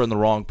 LeBron, you were in the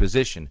wrong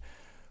position.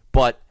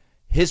 But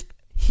his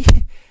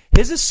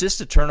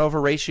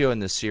assist-to-turnover ratio in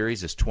this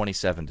series is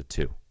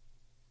 27-2.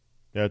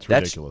 That's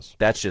ridiculous.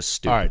 That's just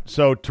stupid. All right,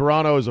 so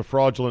Toronto is a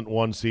fraudulent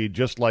 1 seed,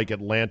 just like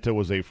Atlanta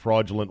was a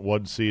fraudulent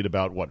 1 seed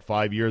about,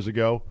 5 years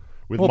ago?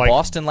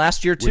 Boston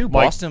last year, too.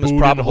 Boston was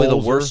probably the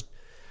worst.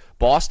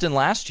 Boston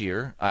last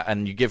year,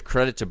 and you give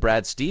credit to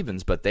Brad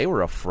Stevens, but they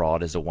were a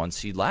fraud as a 1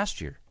 seed last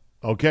year.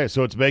 Okay,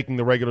 so it's making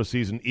the regular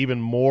season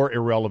even more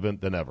irrelevant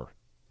than ever.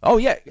 Oh,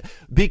 yeah,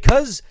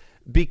 because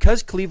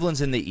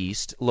Cleveland's in the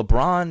East,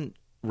 LeBron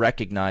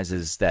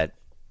recognizes that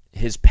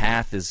his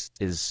path is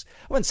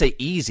I wouldn't say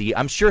easy.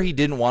 I'm sure he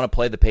didn't want to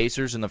play the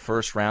Pacers in the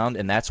first round,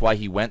 and that's why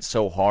he went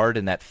so hard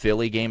in that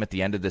Philly game at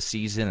the end of the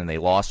season, and they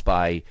lost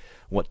by,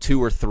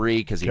 2 or 3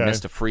 because he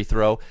missed a free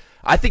throw.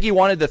 I think he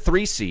wanted the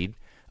 3 seed.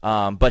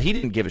 But he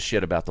didn't give a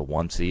shit about the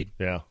 1 seed.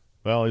 Yeah.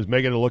 Well, he's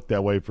making it look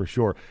that way for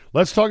sure.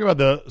 Let's talk about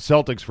the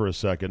Celtics for a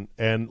second,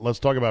 and let's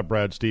talk about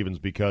Brad Stevens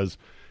because,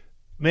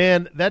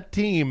 man, that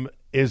team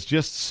is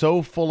just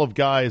so full of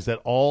guys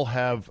that all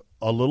have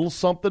a little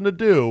something to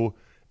do,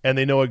 and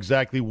they know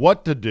exactly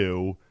what to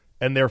do,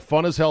 and they're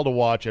fun as hell to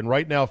watch. And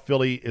right now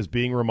Philly is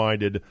being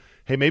reminded,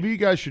 hey, maybe you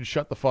guys should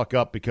shut the fuck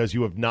up because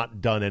you have not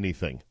done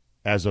anything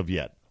as of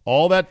yet.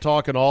 All that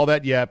talk and all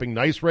that yapping,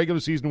 nice regular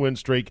season win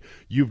streak,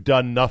 you've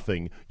done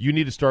nothing. You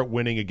need to start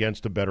winning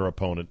against a better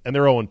opponent. And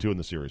they're 0-2 in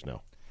the series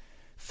now.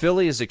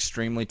 Philly is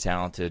extremely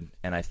talented,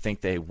 and I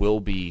think they will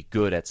be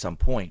good at some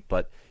point.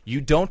 But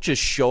you don't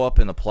just show up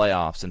in the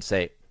playoffs and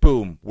say,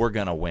 boom, we're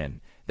going to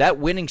win. That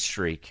winning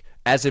streak,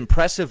 as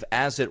impressive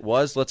as it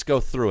was, let's go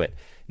through it.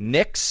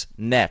 Knicks,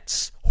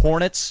 Nets,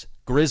 Hornets,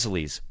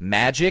 Grizzlies,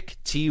 Magic,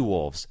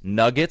 T-Wolves,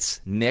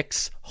 Nuggets,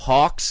 Knicks,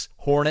 Hawks,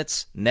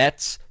 Hornets,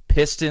 Nets,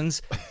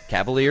 Pistons,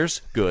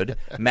 Cavaliers, good.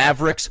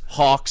 Mavericks,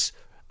 Hawks,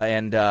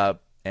 and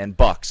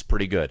Bucks,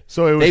 pretty good.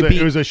 So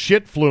it was a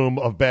shit flume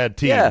of bad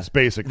teams,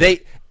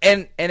 basically.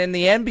 And in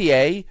the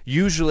NBA,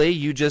 usually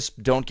you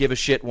just don't give a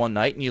shit one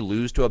night and you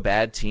lose to a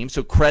bad team.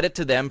 So credit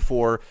to them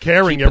for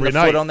carrying every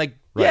night.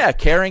 Right. Yeah,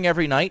 carrying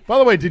every night. By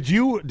the way, do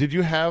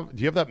you have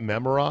that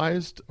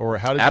memorized, or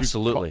how did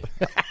Absolutely.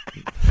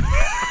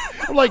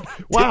 I'm like,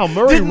 wow,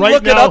 Murray Didn't right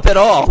look now. it up at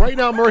all. Right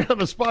now, Murray on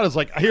the spot is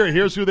like,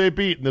 here's who they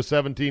beat in the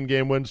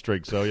 17-game win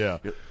streak. So yeah,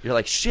 you're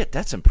like, shit,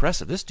 that's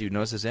impressive. This dude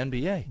knows his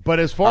NBA. But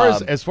as far as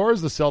the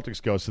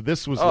Celtics go, so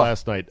this was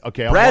last night.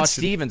 Okay, Brad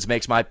Stevens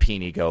makes my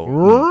peenie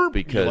go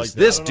because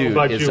this dude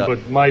is.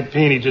 But my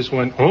peenie just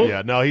went. Oh.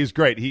 Yeah, no, he's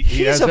great.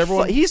 He has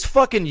everyone. He's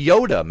fucking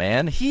Yoda,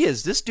 man. He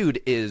is. This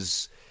dude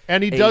is.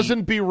 And he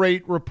doesn't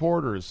berate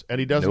reporters, and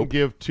he doesn't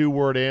give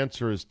 2-word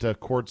answers to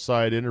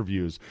courtside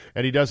interviews,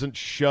 and he doesn't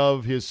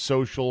shove his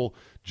social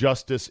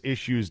justice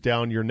issues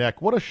down your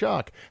neck. What a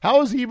shock.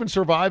 How is he even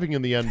surviving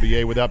in the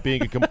NBA without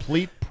being a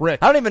complete prick?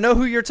 I don't even know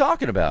who you're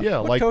talking about. Yeah,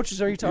 what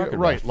coaches are you talking about?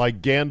 Right,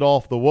 like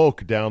Gandalf the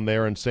Woke down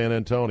there in San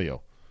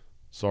Antonio.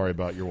 Sorry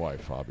about your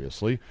wife,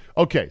 obviously.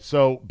 Okay,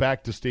 so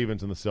back to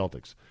Stevens and the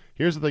Celtics.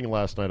 Here's the thing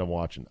last night I'm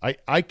watching.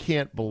 I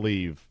can't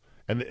believe...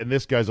 And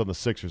this guy's on the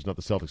Sixers, not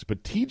the Celtics.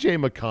 But T.J.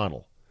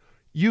 McConnell,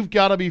 you've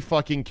got to be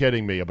fucking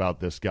kidding me about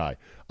this guy.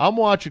 I'm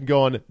watching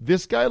going,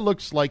 this guy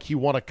looks like he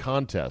won a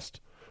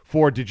contest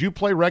for, did you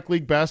play rec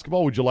league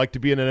basketball? Would you like to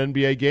be in an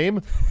NBA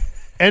game?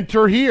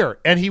 Enter here.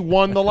 And he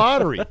won the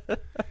lottery.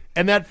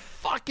 And that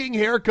fucking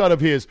haircut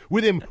of his,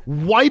 with him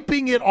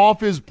wiping it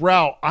off his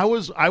brow, I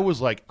was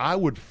like, I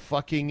would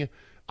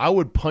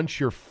punch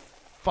your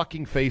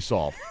fucking face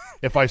off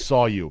if I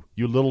saw you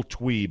little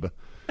dweeb.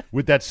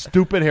 With that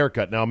stupid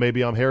haircut. Now,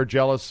 maybe I'm hair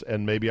jealous,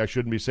 and maybe I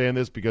shouldn't be saying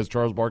this because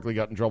Charles Barkley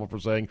got in trouble for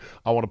saying,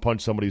 I want to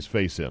punch somebody's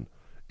face in.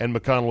 And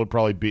McConnell would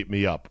probably beat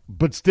me up.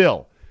 But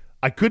still,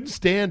 I couldn't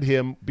stand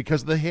him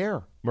because of the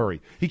hair,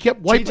 Murray. He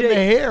kept wiping the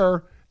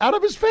hair out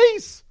of his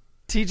face.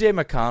 TJ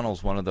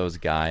McConnell's one of those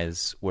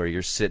guys where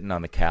you're sitting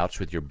on the couch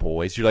with your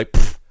boys. You're like,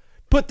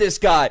 put this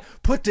guy,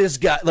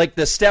 like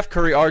the Steph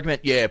Curry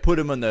argument. Yeah, put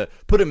him in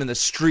the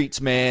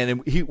streets, man,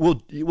 and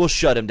we'll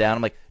shut him down.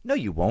 I'm like, no,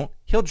 you won't.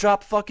 He'll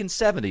drop fucking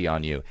 70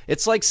 on you.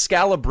 It's like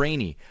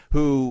Scalabrine,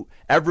 who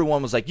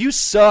everyone was like, you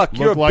suck.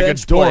 You're a like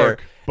bench a dork, player.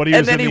 but he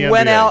and was then in he the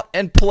went NBA. out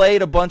and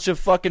played a bunch of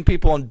fucking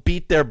people and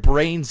beat their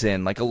brains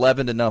in like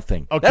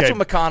 11-0. Okay. That's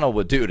what McConnell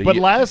would do to But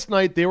you. last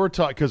night they were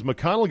talking because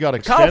McConnell got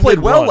extended. McConnell played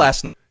well run.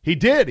 last night. He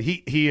did.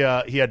 He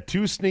had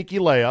 2 sneaky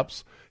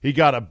layups. He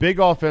got a big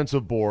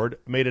offensive board,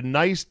 made a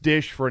nice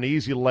dish for an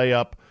easy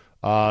layup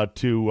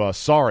to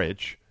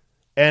Saric,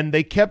 and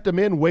they kept him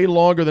in way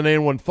longer than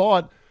anyone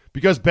thought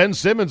because Ben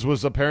Simmons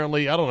was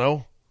apparently, I don't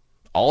know,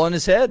 All in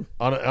his head.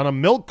 on a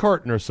milk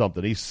carton or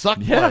something. He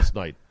sucked last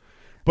night.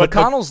 But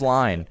McConnell's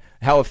line,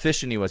 how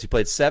efficient he was. He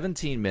played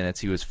 17 minutes.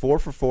 He was 4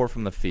 for 4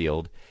 from the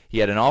field. He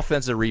had an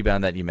offensive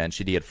rebound that you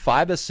mentioned. He had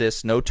 5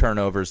 assists, no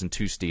turnovers, and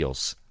 2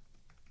 steals.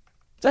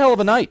 It's a hell of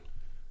a night.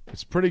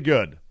 It's pretty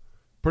good.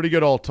 Pretty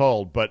good all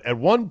told. But at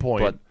one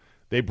point,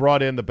 they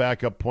brought in the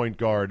backup point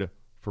guard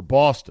for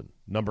Boston,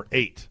 number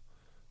 8.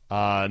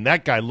 And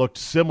that guy looked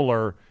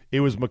similar.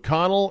 It was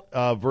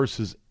McConnell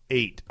versus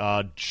 8.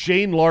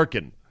 Shane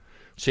Larkin.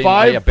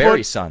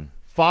 Barry's son.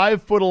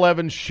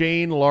 5'11"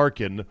 Shane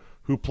Larkin,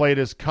 who played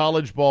his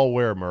college ball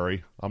where,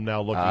 Murray? I'm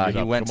now looking it up.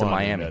 He went Come to on,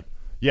 Miami. Internet.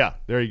 Yeah,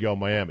 there you go,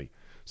 Miami.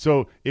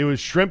 So it was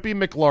Shrimpy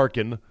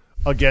McLarkin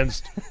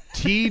against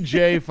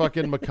T.J.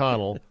 fucking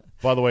McConnell.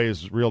 By the way,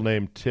 his real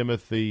name,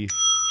 Timothy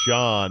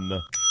John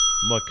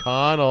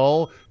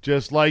McConnell,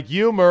 just like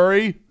you,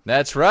 Murray.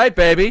 That's right,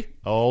 baby.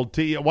 Old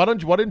T. Why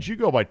didn't you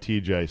go by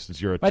TJ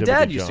since you're a My Timothy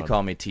dad used John? to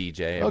call me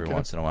TJ every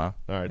once in a while.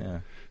 All right.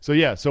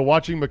 Yeah. So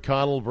watching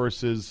McConnell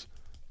versus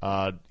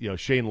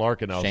Shane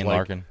Larkin, I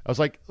was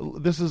like,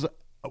 this is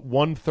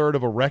 1/3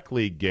 of a rec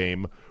league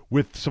game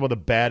with some of the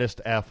baddest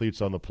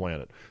athletes on the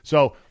planet.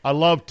 So I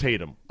love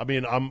Tatum. I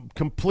mean, I'm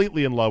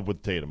completely in love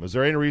with Tatum. Is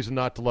there any reason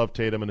not to love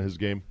Tatum in his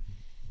game?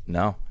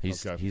 No,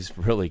 he's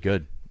really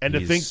good. And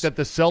to think that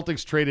the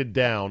Celtics traded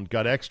down,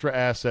 got extra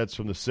assets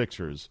from the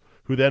Sixers,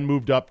 who then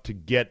moved up to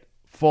get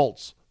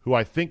Fultz, who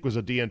I think was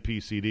a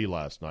DNP CD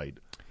last night,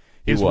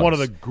 is one of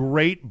the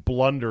great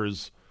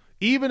blunders.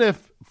 Even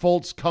if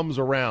Fultz comes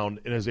around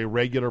and is a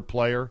regular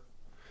player,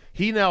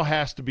 he now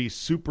has to be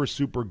super,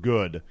 super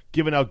good,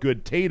 given how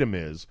good Tatum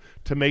is,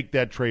 to make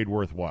that trade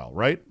worthwhile,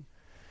 right?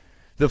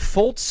 The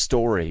Fultz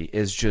story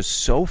is just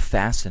so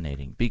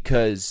fascinating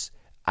because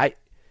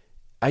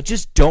I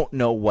just don't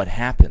know what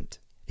happened.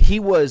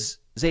 He was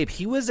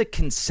a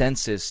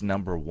consensus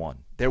number 1.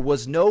 There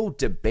was no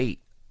debate.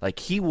 Like,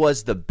 he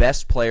was the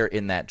best player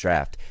in that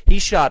draft. He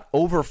shot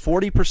over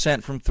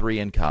 40% from 3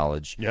 in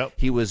college. Yep.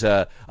 He was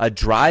a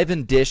drive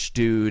and dish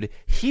dude.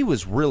 He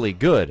was really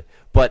good.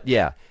 But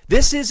yeah,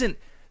 this isn't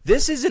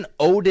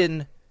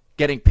Odin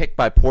getting picked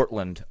by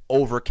Portland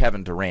over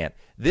Kevin Durant.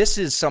 This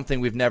is something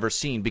we've never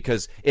seen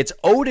because it's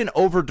Odin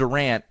over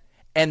Durant,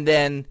 and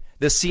then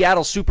the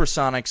Seattle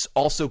Supersonics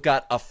also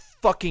got a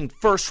fucking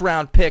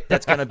first-round pick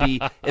that's going to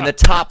be in the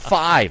top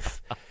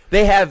 5.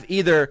 They have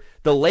either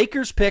the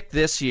Lakers pick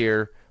this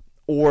year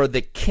or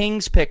the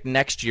Kings pick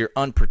next year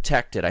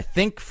unprotected. I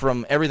think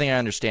from everything I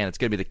understand, it's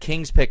going to be the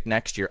Kings pick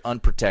next year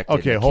unprotected.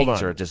 Okay, the hold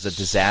Kings on. are just a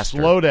disaster.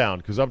 Slow down,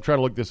 because I'm trying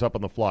to look this up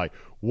on the fly.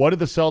 What did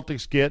the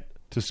Celtics get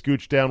to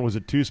scooch down? Was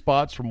it 2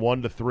 spots from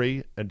 1 to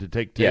 3 and to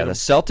take Tatum? Yeah, the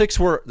Celtics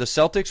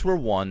were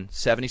 1,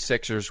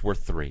 76ers were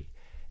 3.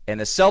 And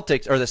the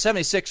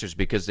 76ers,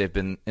 because they've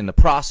been in the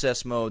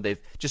process mode, they've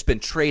just been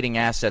trading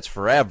assets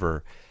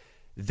forever.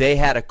 They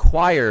had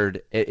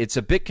acquired, it's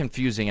a bit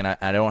confusing, and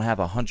I don't have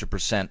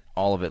 100%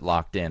 all of it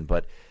locked in,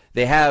 but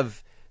they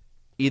have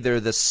either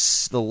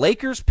the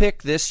Lakers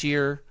pick this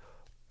year,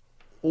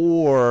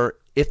 or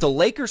if the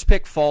Lakers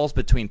pick falls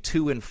between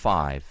 2 and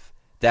 5,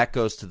 that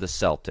goes to the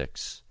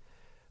Celtics.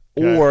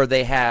 Okay. Or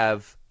they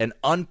have an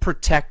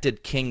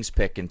unprotected Kings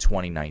pick in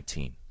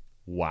 2019.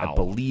 Wow. I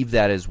believe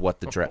that is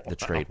what the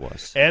trade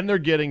was. And they're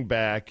getting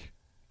back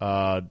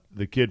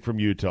the kid from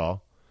Utah,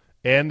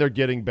 and they're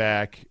getting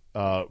back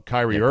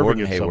Kyrie Irving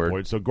Gordon at Hayward. some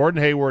point. So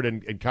Gordon Hayward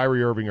and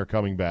Kyrie Irving are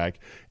coming back,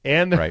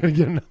 and they're going to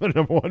get another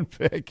number 1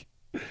 pick.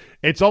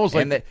 It's almost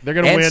like they're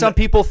going to win. And some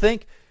people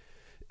think,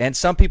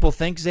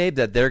 Zabe,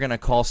 that they're going to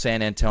call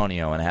San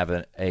Antonio and have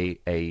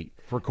a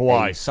for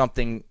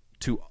Kawhi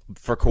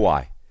for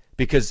Kawhi.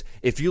 Because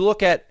if you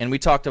look at, and we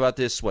talked about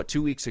this,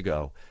 2 weeks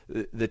ago,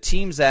 the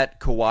teams that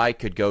Kawhi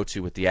could go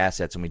to with the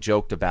assets, and we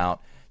joked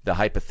about the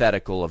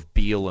hypothetical of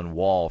Beal and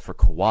Wall for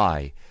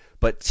Kawhi,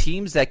 but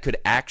teams that could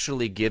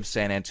actually give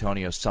San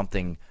Antonio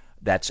something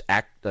that's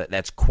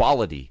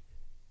quality.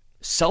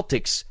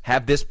 Celtics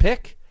have this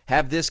pick,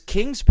 have this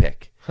Kings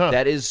pick.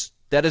 That is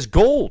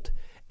gold.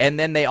 And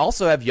then they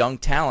also have young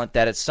talent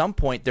that at some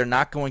point they're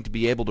not going to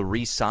be able to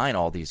re-sign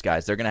all these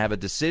guys. They're going to have a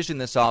decision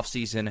this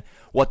offseason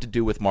what to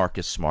do with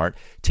Marcus Smart.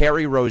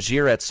 Terry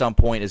Rozier at some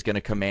point is going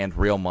to command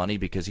real money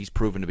because he's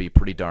proven to be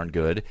pretty darn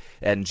good.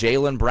 And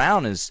Jaylen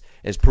Brown is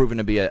proven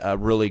to be a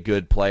really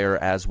good player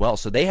as well.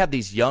 So they have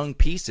these young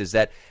pieces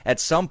that at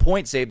some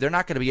point, Zabe, they're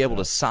not going to be able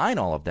to sign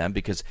all of them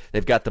because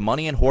they've got the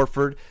money in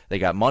Horford, they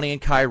got money in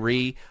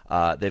Kyrie,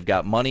 they've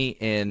got money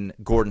in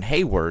Gordon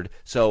Hayward.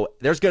 So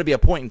there's going to be a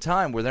point in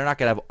time where they're not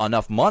going to have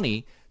enough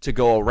money to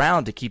go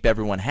around to keep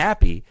everyone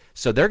happy.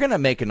 So they're going to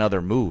make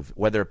another move,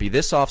 whether it be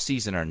this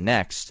offseason or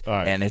next,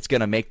 and it's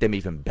going to make them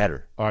even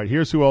better. All right,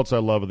 here's who else I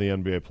love in the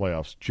NBA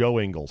playoffs. Joe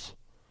Ingles.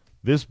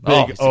 This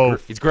big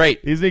oaf. He's great.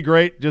 Isn't he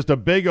great? Just a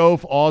big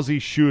oaf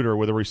Aussie shooter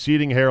with a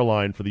receding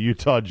hairline for the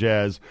Utah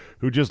Jazz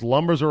who just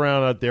lumbers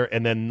around out there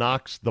and then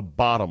knocks the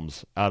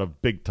bottoms out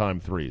of big-time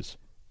threes.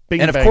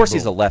 Bing, and, of bang, course, boom.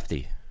 He's a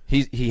lefty.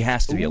 He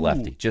has to be a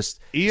lefty. Just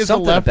he is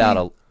something a lefty? about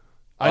a...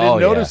 I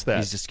didn't notice that.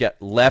 He's just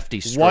got lefty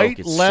stroke. White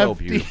it's lefty so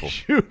beautiful.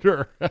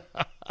 Shooter.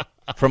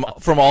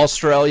 from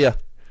Australia.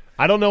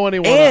 I don't know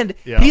anyone. And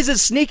he's a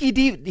sneaky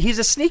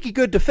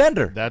good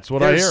defender. That's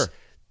what I hear.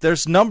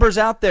 There's numbers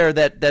out there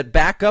that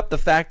back up the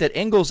fact that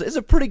Ingles is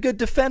a pretty good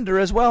defender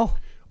as well.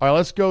 All right,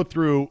 let's go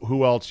through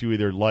who else you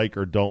either like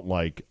or don't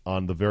like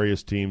on the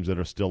various teams that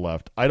are still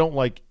left. I don't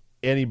like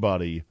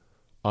anybody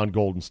on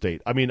Golden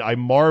State. I mean, I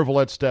marvel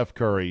at Steph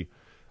Curry.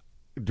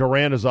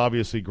 Durant is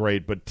obviously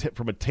great, but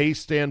from a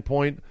taste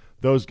standpoint,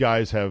 those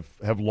guys have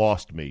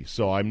lost me.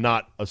 So I'm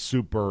not a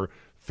super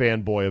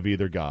fanboy of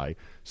either guy.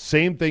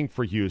 Same thing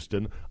for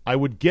Houston. I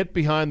would get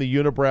behind the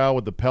unibrow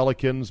with the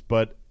Pelicans,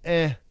 but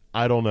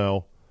I don't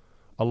know.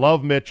 I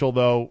love Mitchell,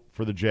 though,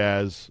 for the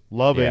Jazz.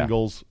 Love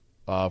Ingles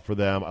for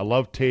them. I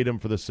love Tatum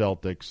for the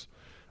Celtics.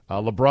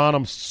 LeBron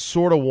I'm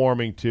sort of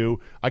warming to.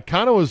 I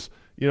kind of was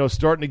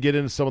starting to get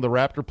into some of the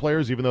Raptor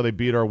players, even though they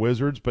beat our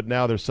Wizards, but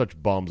now they're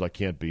such bums I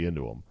can't be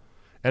into them.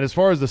 And as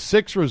far as the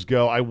Sixers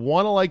go, I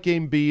want to like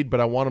Embiid,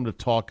 but I want him to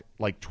talk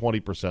like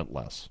 20%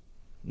 less.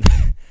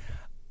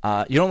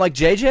 You don't like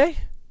JJ?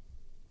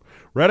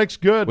 Redick's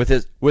good.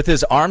 With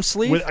his arm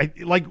sleeve?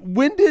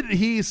 When did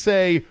he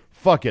say,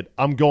 fuck it,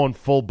 I'm going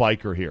full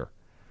biker here?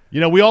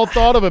 We all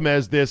thought of him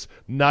as this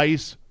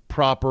nice,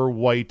 proper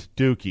white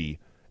dookie,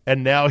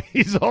 and now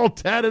he's all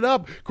tatted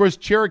up. Of course,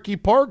 Cherokee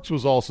Parks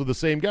was also the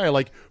same guy.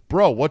 Like,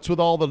 bro, what's with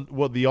all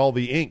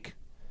the ink?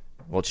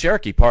 Well,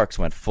 Cherokee Parks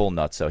went full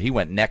nuts, so he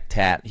went neck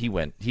tat. He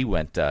went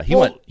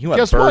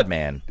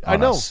Birdman. I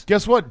know.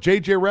 Guess what?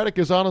 JJ Redick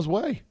is on his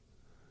way.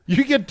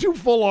 You get 2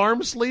 full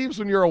arm sleeves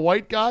when you're a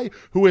white guy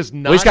who is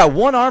not. Well, he's got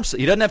one arm sleeve.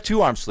 He doesn't have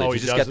 2 arm sleeves.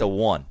 He's just got the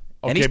one,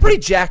 and he's pretty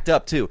jacked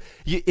up too.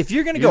 If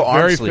you're going to go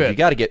arm sleeve, you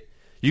got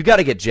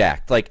to get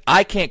jacked. Like,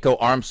 I can't go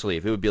arm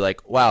sleeve. It would be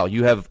like, wow,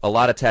 you have a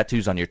lot of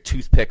tattoos on your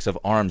toothpicks of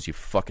arms, you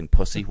fucking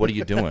pussy. What are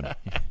you doing?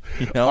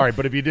 All right,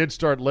 but if you did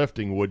start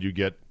lifting, would you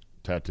get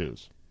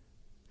tattoos?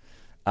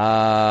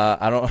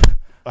 I don't.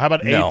 How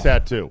about a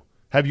tattoo?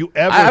 Have you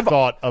ever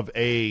thought of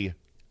a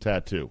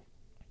tattoo?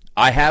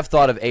 I have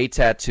thought of a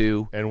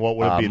tattoo. And what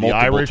would it be? The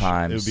Irish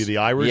times. It would be the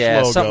Irish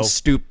logo.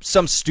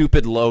 Some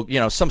stupid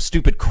logo. Some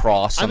stupid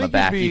cross on the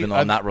back. Even though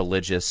I'm not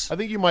religious. I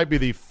think you might be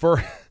the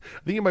first. I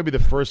think you might be the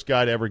first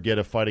guy to ever get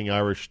a Fighting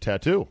Irish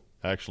tattoo.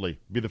 Actually,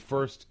 be the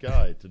first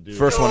guy to do.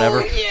 First one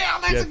ever. Yeah,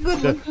 that's a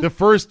good one.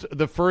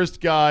 The first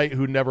guy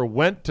who never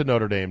went to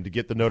Notre Dame to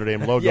get the Notre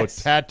Dame logo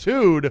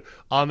tattooed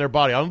on their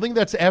body. I don't think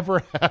that's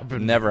ever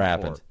happened. Never before.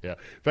 happened. Yeah.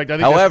 In fact, I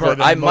think. However,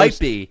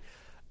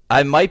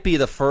 I might be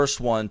the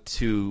first one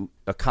to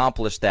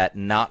accomplish that,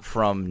 not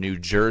from New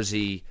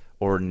Jersey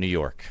or New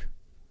York.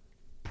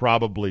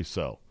 Probably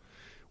so.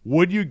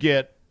 Would you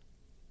get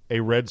a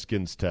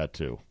Redskins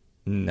tattoo?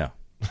 No,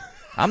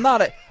 I'm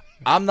not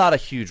a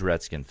huge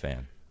Redskin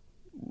fan.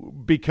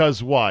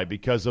 Because why?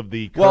 Because of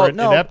the current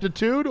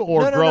ineptitude,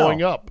 or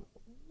growing up?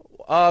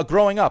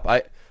 Growing up.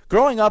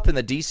 Growing up in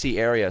the D.C.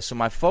 area. So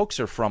my folks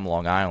are from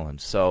Long Island.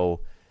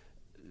 So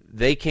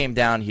they came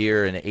down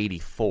here in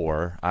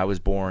 '84. I was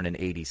born in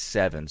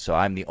 '87. So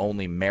I'm the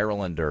only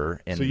Marylander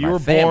in my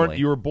family.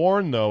 You were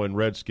born though in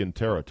Redskin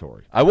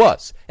territory. I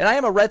was, and I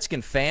am a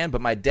Redskin fan. But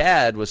my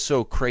dad was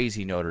so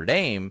crazy Notre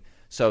Dame.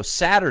 So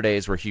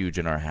Saturdays were huge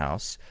in our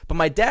house. But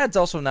my dad's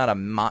also not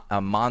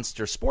a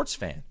monster sports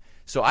fan.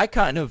 So I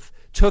kind of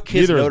took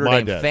his Notre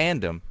Dame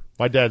fandom.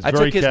 My dad's I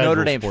very took his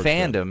Notre Dame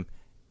fandom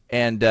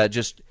and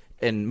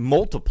and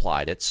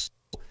multiplied it. So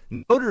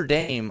Notre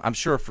Dame, I'm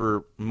sure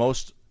for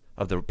most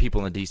of the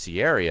people in the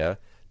D.C. area,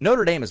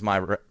 Notre Dame is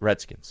my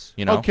Redskins.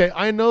 Okay,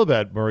 I know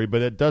that, Murray,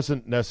 but it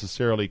doesn't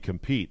necessarily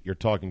compete. You're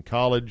talking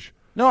college.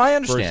 No, I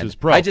understand. Versus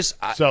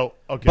pro.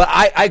 Okay. But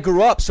I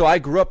grew up. So I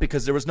grew up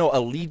because there was no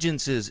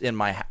allegiances in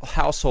my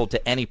household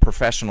to any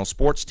professional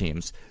sports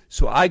teams.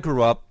 So I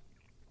grew up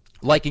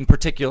liking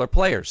particular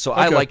players. So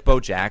I liked Bo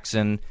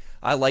Jackson.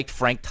 I liked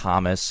Frank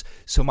Thomas.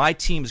 So my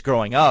teams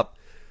growing up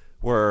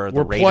were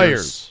the Raiders.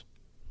 Players.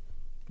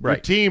 Right.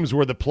 Your teams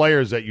were the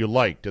players that you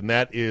liked, and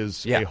that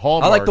is a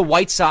hallmark. I liked the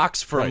White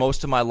Sox for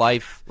most of my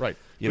life. Right.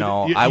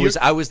 I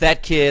was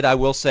that kid. I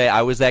will say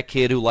I was that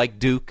kid who liked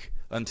Duke.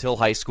 until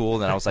high school.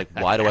 And then I was like,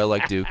 why do I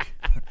like Duke?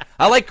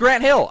 I like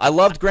Grant Hill. I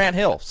loved Grant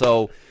Hill.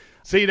 So,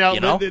 see,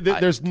 now,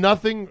 there's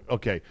nothing –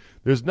 okay,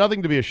 there's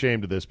nothing to be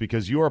ashamed of this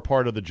because you are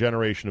part of the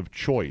generation of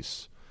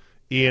choice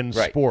in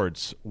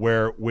sports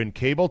where when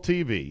cable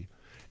TV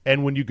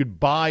and when you could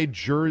buy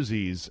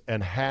jerseys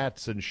and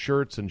hats and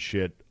shirts and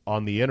shit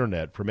on the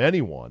internet from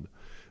anyone –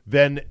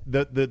 then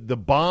the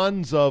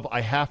bonds of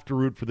I have to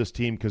root for this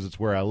team because it's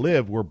where I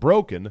live were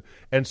broken,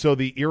 and so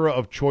the era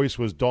of choice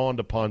was dawned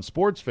upon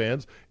sports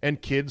fans,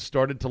 and kids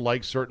started to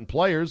like certain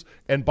players,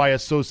 and by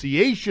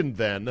association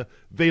then,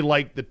 they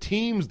liked the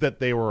teams that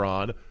they were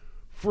on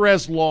for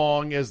as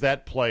long as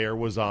that player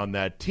was on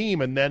that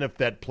team, and then if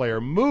that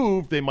player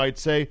moved, they might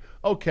say,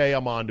 okay,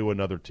 I'm on to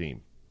another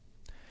team.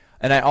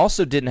 And I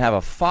also didn't have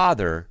a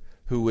father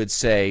who would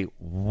say,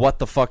 what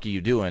the fuck are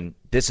you doing?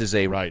 This is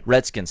a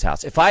Redskins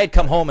house. If I had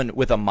come home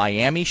with a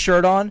Miami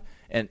shirt on,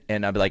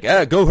 and I'd be like,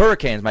 go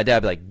Hurricanes, my dad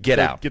would be like, get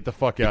out. Get the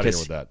fuck out of here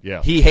with that.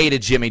 Yeah. He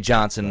hated Jimmy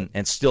Johnson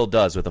and still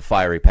does with a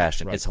fiery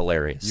passion. It's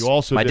hilarious.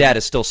 My dad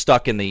is still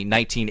stuck in the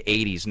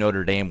 1980s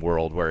Notre Dame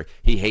world where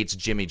he hates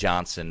Jimmy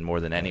Johnson more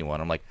than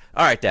anyone. I'm like,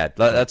 all right, Dad,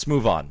 let's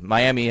move on.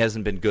 Miami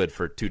hasn't been good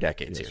for 2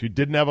 decades here. You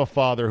didn't have a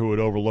father who would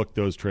overlook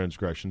those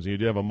transgressions, and you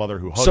did have a mother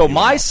who hugged So you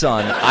my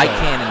son, I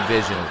can't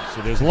envision.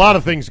 So there's a lot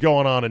of things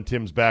going on in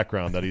Tim's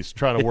background that he's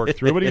trying to work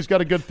through, but he's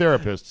got a good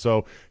therapist,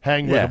 so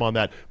hang with him on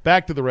that.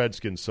 Back to the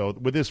Redskins. So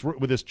with this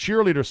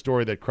cheerleader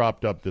story that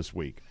cropped up this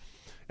week,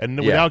 and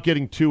without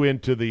getting too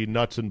into the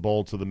nuts and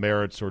bolts of the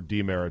merits or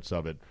demerits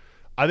of it,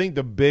 I think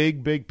the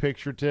big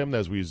picture, Tim,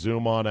 as we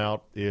zoom on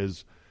out,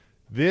 is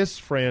this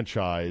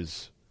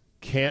franchise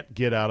can't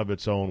get out of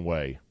its own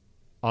way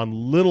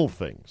on little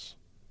things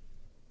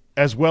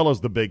as well as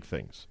the big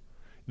things.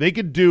 They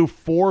could do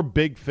 4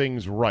 big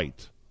things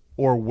right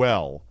or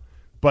well,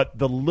 but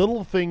the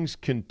little things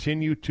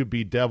continue to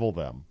bedevil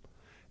them.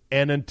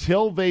 And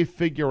until they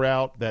figure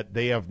out that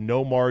they have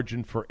no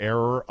margin for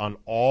error on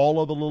all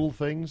of the little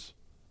things,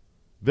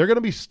 they're going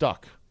to be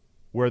stuck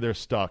where they're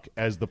stuck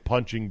as the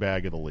punching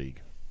bag of the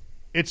league.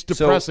 It's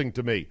depressing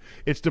to me.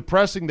 It's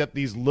depressing that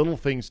these little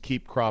things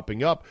keep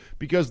cropping up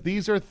because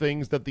these are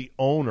things that the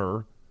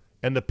owner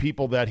and the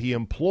people that he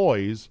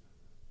employs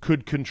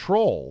could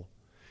control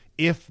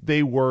if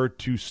they were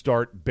to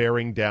start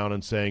bearing down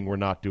and saying, we're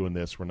not doing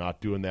this, we're not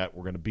doing that,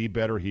 we're going to be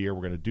better here,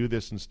 we're going to do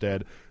this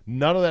instead.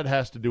 None of that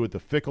has to do with the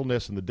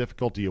fickleness and the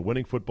difficulty of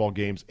winning football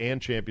games and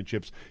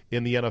championships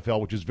in the NFL,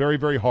 which is very,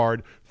 very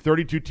hard.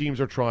 32 teams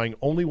are trying.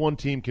 Only one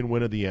team can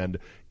win at the end.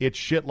 It's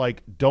shit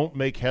like don't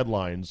make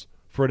headlines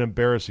for an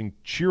embarrassing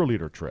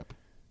cheerleader trip.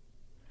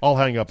 I'll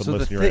hang up and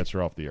listen to your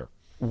answer off the air.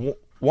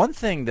 One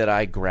thing that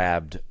I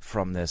grabbed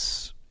from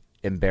this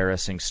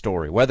embarrassing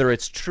story, whether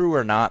it's true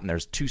or not, and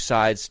there's 2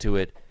 sides to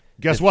it.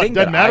 Guess what? It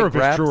doesn't matter if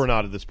it's true or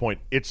not at this point.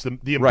 It's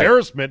the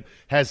embarrassment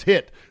has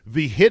hit.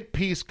 The hit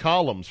piece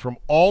columns from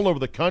all over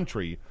the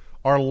country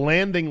are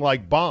landing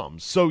like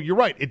bombs. So you're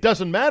right. It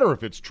doesn't matter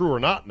if it's true or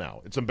not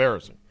now. It's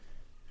embarrassing.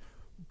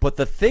 But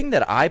the thing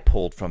that I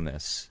pulled from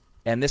this,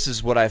 and this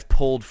is what I've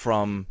pulled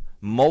from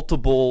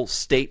multiple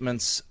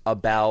statements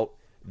about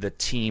the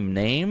team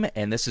name,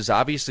 and this is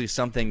obviously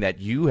something that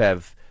you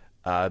have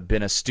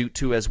been astute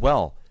to as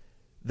well.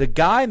 The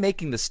guy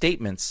making the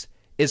statements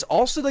is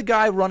also the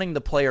guy running the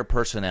player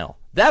personnel.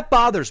 That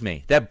bothers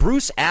me, that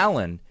Bruce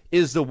Allen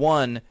is the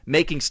one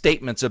making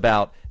statements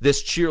about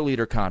this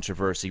cheerleader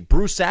controversy.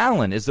 Bruce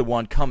Allen is the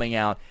one coming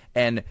out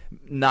and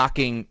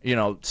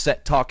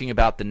talking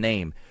about the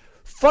name.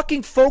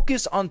 Fucking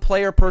focus on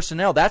player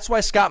personnel. That's why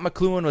Scott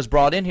McCloughan was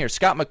brought in here.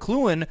 Scott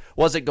McCloughan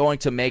wasn't going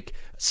to make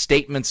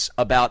statements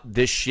about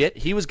this shit.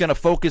 He was going to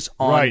focus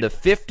on the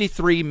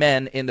 53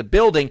 men in the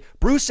building.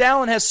 Bruce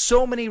Allen has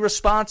so many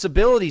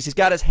responsibilities. He's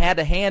got his hand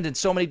to hand in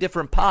so many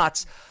different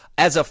pots.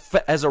 As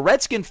a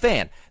Redskin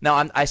fan, now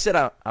I'm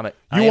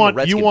a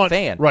Redskin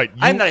fan. Right,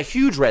 I'm not a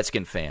huge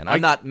Redskin fan.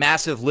 I'm not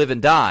massive live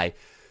and die.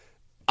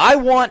 I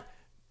want,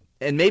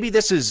 and maybe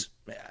this is,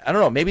 I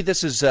don't know, maybe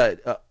this is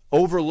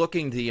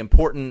overlooking the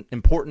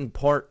important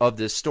part of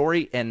this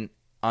story, and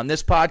on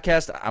this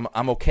podcast,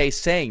 I'm okay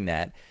saying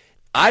that.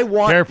 I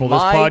want careful. This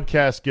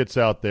podcast gets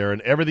out there,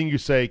 and everything you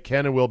say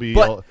can and will be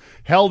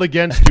held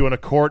against you in a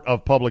court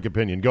of public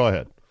opinion. Go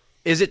ahead.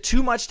 Is it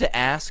too much to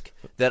ask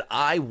that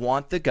I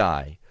want the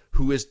guy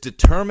who is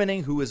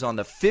determining who is on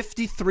the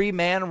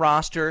 53-man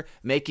roster,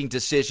 making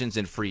decisions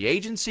in free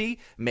agency,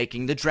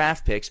 making the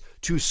draft picks,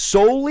 to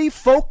solely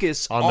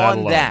focus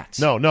on that?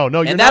 No,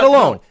 and that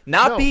alone.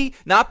 Not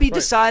be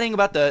deciding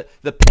about the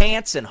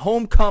pants and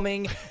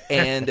homecoming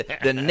and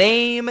the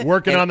name,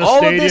 working and on the all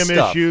stadium of this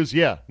issues. Stuff.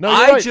 Yeah, no,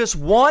 I just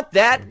want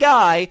that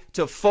guy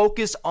to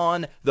focus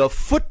on the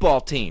football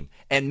team.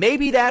 And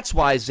maybe that's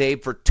why,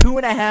 Zabe, for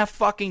 2.5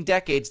 fucking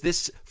decades,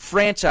 this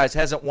franchise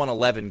hasn't won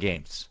 11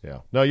 games. Yeah.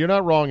 No, you're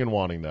not wrong in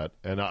wanting that.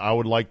 And I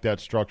would like that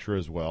structure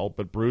as well.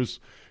 But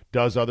Bruce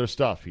does other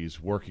stuff. He's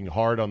working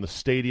hard on the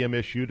stadium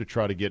issue to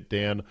try to get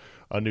Dan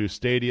a new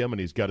stadium, and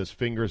he's got his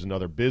fingers in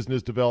other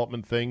business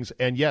development things.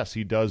 And, yes,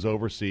 he does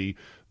oversee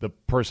the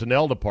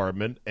personnel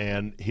department,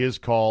 and his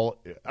call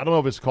 – I don't know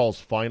if his call's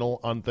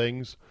final on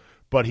things,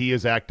 but he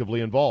is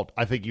actively involved.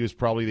 I think he was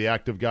probably the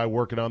active guy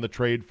working on the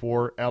trade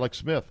for Alex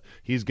Smith.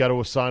 He's got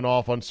to sign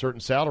off on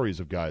certain salaries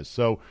of guys.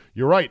 So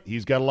you're right.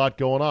 He's got a lot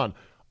going on.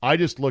 I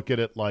just look at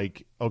it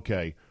like,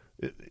 okay,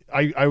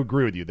 I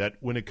agree with you that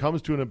when it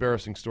comes to an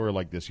embarrassing story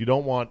like this, you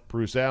don't want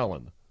Bruce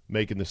Allen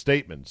making the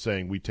statement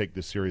saying we take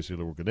this seriously,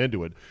 we're going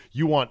into it.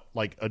 You want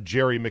like a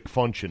Jerry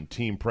McFunction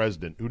team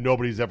president who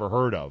nobody's ever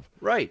heard of,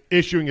 right?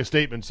 Issuing a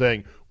statement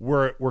saying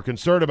we're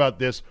concerned about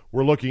this,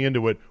 we're looking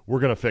into it, we're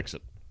going to fix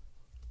it.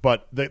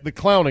 But the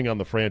clowning on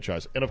the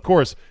franchise, and of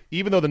course,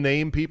 even though the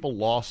name people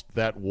lost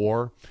that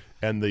war,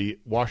 and the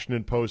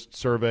Washington Post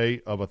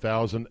survey of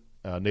 1,000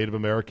 Native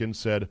Americans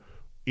said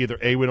either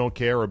A, we don't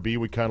care, or B,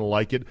 we kind of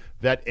like it,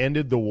 that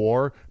ended the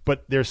war,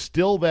 but there's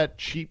still that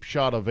cheap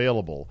shot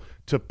available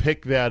to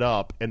pick that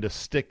up and to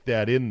stick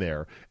that in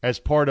there as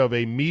part of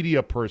a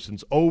media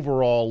person's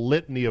overall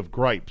litany of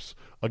gripes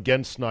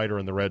against Snyder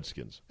and the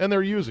Redskins. And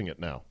they're using it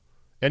now.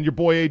 And your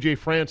boy A.J.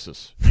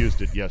 Francis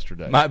used it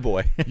yesterday. My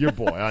boy. Your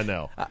boy, I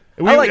know. I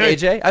like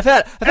A.J. I've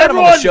had him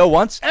on the show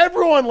once.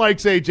 Everyone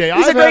likes A.J.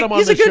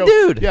 He's a good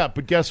dude. Yeah,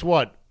 but guess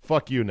what?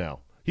 Fuck you now.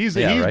 He's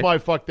right? my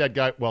fuck that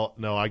guy. Well,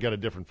 no, I got a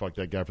different fuck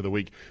that guy for the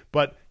week.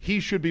 But he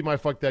should be my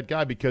fuck that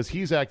guy because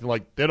he's acting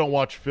like they don't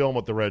watch film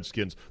with the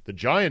Redskins. The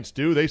Giants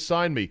do. They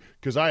signed me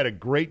because I had a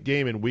great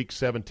game in Week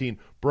 17.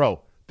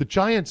 Bro, the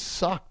Giants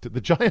sucked. The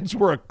Giants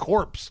were a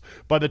corpse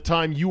by the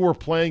time you were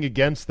playing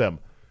against them.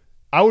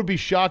 I would be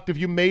shocked if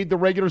you made the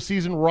regular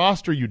season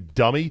roster, you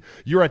dummy.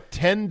 You're a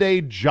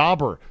 10-day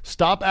jobber.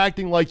 Stop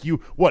acting like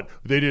you,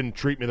 they didn't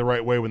treat me the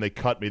right way when they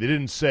cut me. They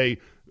didn't say,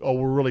 oh,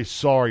 we're really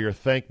sorry or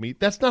thank me.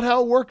 That's not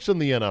how it works in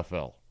the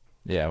NFL.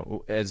 Yeah,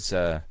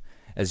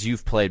 as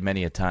you've played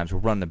many a times, we're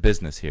running a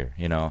business here,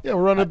 you know. Yeah,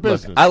 we're running a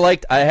business.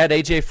 Look, I had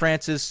A.J.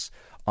 Francis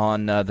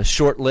on the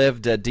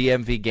short-lived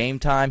DMV Game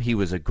Time. He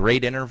was a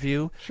great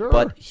interview. Sure.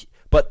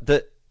 But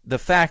the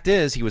fact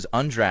is he was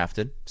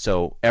undrafted,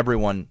 so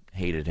everyone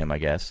hated him, I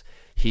guess.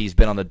 He's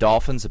been on the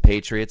Dolphins, the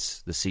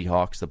Patriots, the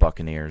Seahawks, the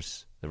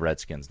Buccaneers, the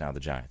Redskins, now the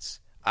Giants.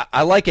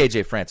 I like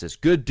A.J. Francis.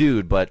 Good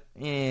dude, but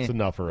it's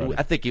enough already.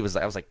 I think I was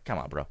like, come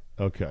on, bro.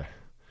 Okay.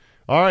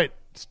 All right.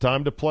 It's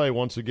time to play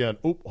once again.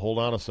 Oop, hold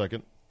on a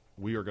second.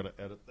 We are going to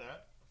edit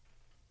that.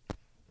 The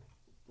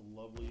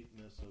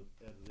loveliness of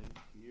editing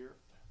here.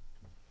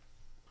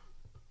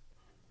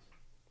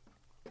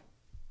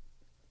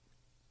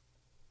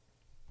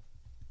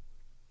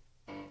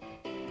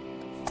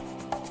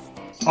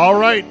 All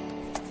right.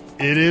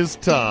 It is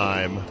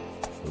time.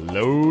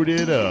 Load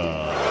it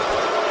up.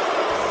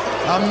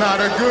 I'm not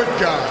a good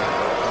guy.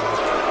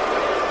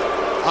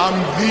 I'm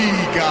the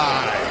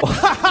guy.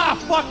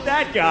 Fuck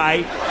that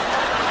guy.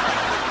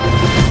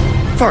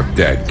 Fuck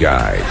that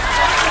guy.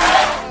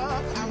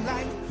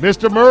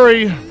 Mr.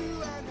 Murray,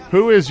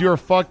 who is your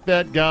fuck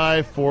that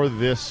guy for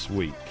this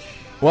week?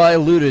 Well, I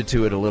alluded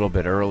to it a little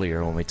bit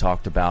earlier when we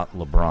talked about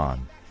LeBron.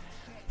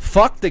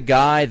 Fuck the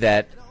guy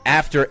that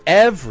after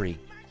every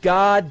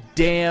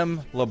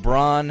goddamn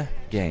LeBron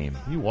game.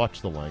 You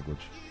watch the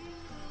language.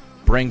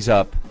 Brings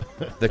up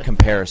the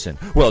comparison.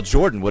 Well,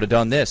 Jordan would have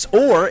done this.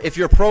 Or if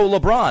you're pro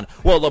LeBron,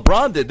 well,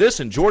 LeBron did this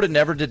and Jordan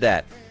never did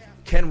that.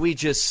 Can we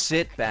just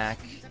sit back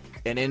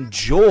and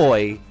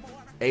enjoy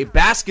a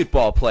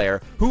basketball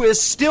player who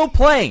is still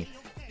playing?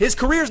 His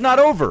career's not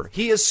over.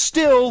 He is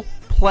still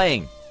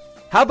playing.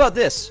 How about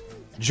this?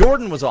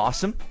 Jordan was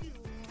awesome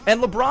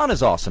and LeBron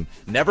is awesome.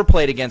 Never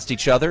played against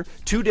each other.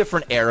 Two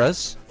different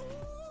eras.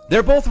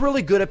 They're both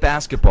really good at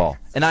basketball,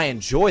 and I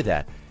enjoy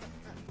that.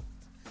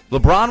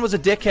 LeBron was a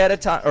dickhead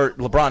at times, or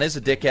LeBron is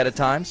a dickhead at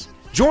times.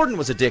 Jordan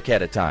was a dickhead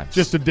at times.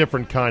 Just a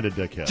different kind of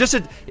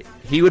dickhead.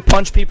 He would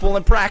punch people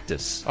in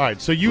practice. All right,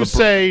 so you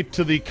say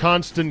to the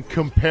constant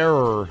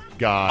comparer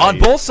guy. On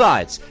both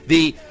sides.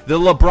 The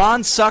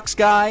LeBron sucks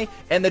guy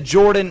and the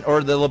Jordan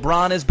or the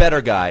LeBron is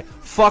better guy.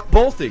 Fuck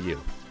both of you.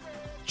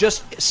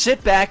 Just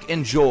sit back,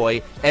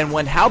 enjoy, and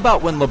how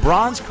about when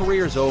LeBron's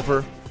career is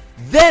over,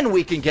 then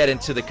we can get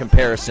into the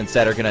comparisons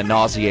that are going to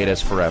nauseate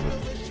us forever.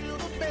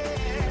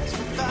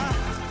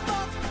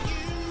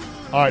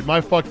 All right,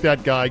 my fuck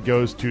that guy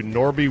goes to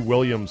Norby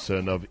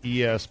Williamson of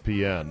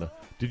ESPN.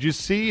 Did you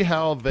see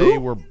how they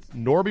were...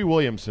 Norby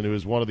Williamson, who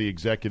is one of the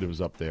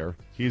executives up there,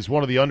 he's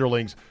one of the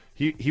underlings.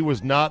 He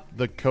was not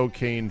the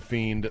cocaine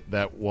fiend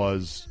that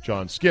was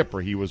John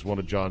Skipper. He was one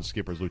of John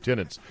Skipper's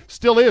lieutenants.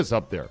 Still is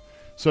up there.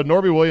 So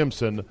Norby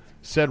Williamson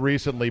said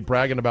recently,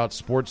 bragging about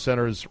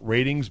SportsCenter's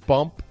ratings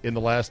bump in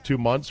the last 2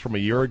 months from a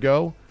year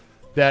ago,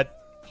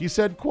 that he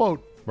said,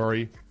 quote,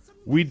 Murray,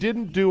 we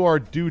didn't do our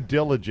due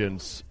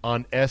diligence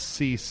on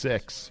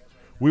SC6.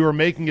 We were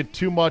making it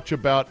too much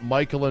about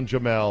Michael and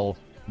Jamel.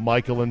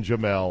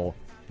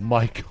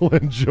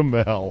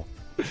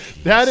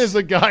 That is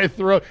a guy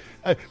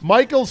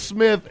Michael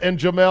Smith and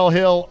Jamel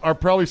Hill are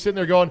probably sitting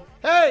there going,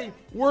 hey,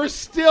 we're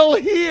still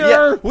here.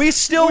 Yeah, we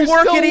still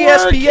work at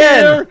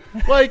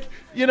ESPN. Like,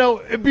 you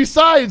know,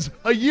 besides,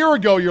 a year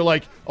ago, you're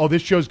like, oh,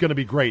 this show's going to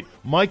be great.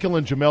 Michael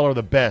and Jamel are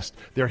the best.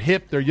 They're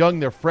hip, they're young,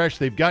 they're fresh,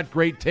 they've got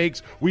great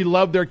takes. We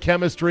love their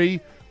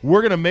chemistry.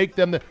 We're going to make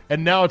them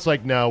and now it's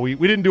like, no, we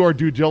didn't do our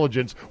due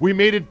diligence. We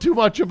made it too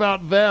much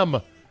about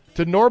them.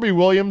 To Norby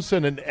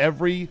Williamson and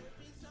every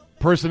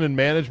person in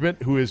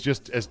management who is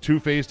just as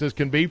two-faced as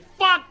can be,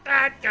 fuck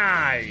that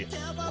guy.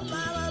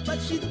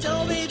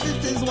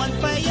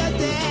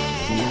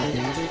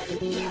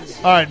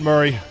 All right,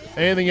 Murray.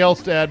 Anything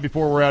else to add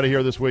before we're out of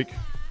here this week?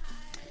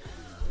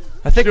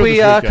 I think we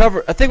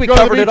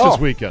covered it all. This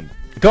weekend.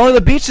 Going to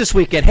the beach this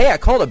weekend. Hey, I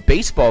called a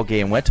baseball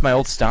game. Went to my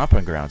old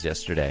stomping grounds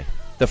yesterday.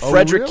 The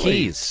Frederick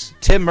Keys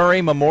Tim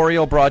Murray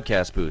Memorial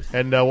Broadcast Booth.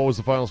 And what was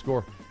the final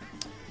score?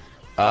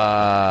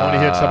 How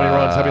many hits? How many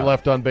runs? How many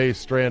left on base?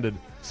 Stranded.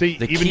 See,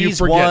 the even Keys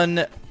you forget.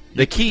 won.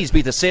 The Keys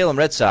beat the Salem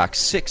Red Sox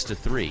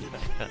 6-3.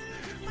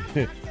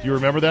 Do you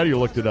remember that, or you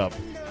looked it up?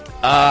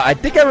 I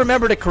think I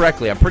remembered it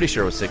correctly. I'm pretty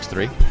sure it was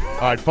 6-3.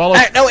 All right, follow.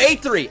 No,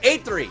 8-3.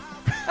 8-3.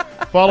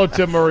 Follow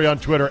Tim Murray on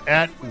Twitter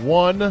at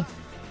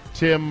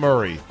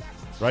 @1TimMurray.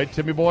 Right,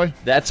 Timmy boy?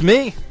 That's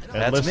me.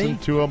 And listen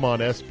to him on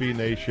SB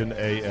Nation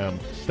AM.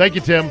 Thank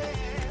you, Tim.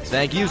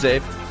 Thank you,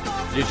 Zabe.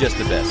 You're just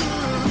the best.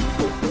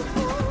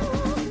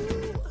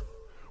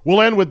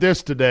 We'll end with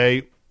this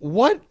today.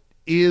 What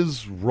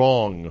is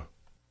wrong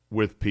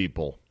with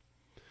people?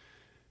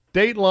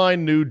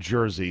 Dateline, New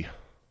Jersey,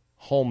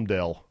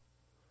 Homedale.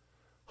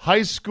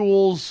 High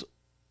school's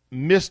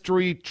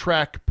mystery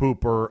track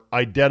pooper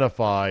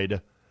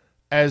identified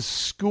as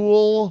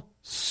school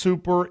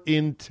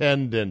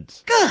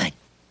superintendent. Good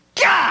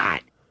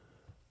God!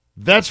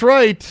 That's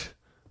right.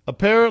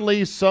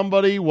 Apparently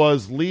somebody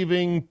was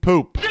leaving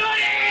poop.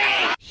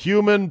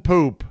 Human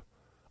poop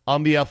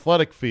on the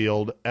athletic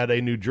field at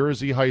a New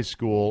Jersey high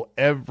school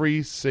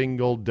every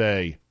single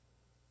day.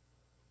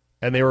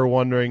 And they were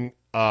wondering,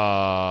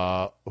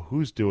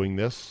 who's doing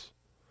this?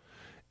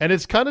 And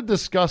it's kind of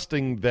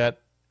disgusting that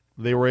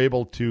they were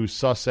able to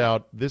suss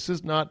out, this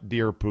is not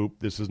deer poop,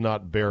 this is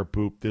not bear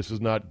poop, this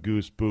is not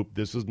goose poop,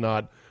 this is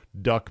not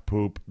duck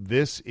poop,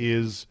 this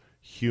is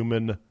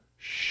human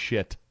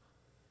shit.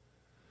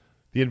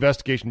 The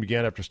investigation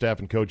began after staff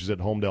and coaches at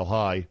Homedale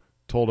High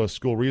told us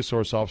school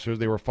resource officers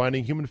they were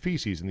finding human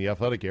feces in the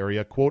athletic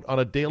area, quote, on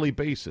a daily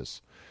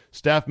basis.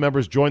 Staff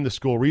members joined the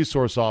school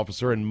resource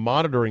officer in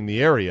monitoring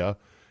the area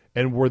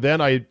and were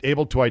then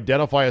able to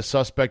identify a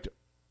suspect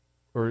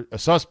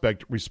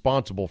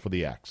responsible for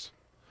the acts.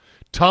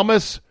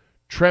 Thomas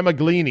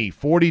Tremaglini,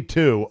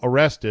 42,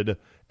 arrested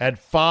at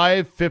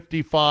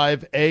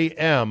 5:55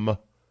 a.m.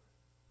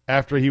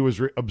 after he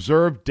was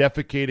observed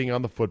defecating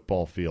on the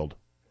football field.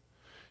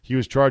 He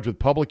was charged with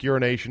public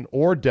urination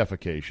or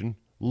defecation,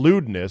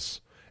 lewdness,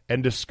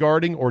 and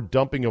discarding or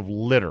dumping of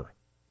litter.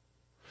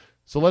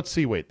 So let's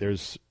see,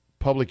 there's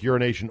public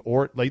urination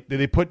or,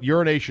 they put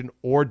urination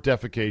or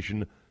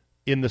defecation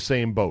in the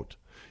same boat.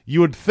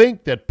 You would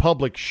think that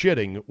public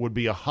shitting would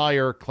be a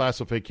higher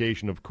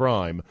classification of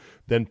crime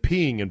than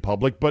peeing in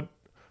public, but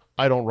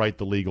I don't write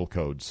the legal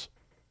codes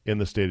in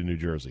the state of New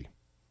Jersey.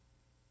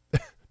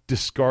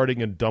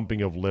 Discarding and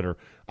dumping of litter.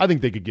 I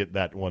think they could get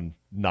that one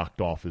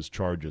knocked off as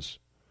charges.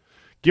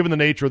 Given the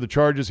nature of the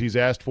charges he's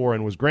asked for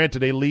and was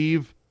granted a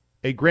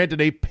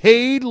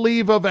paid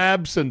leave of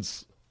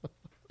absence.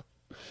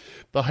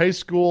 The high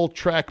school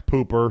track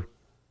pooper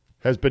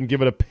has been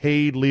given a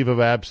paid leave of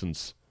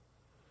absence.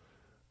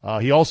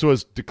 He also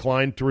has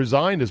declined to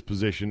resign his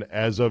position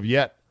as of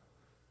yet.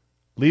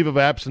 Leave of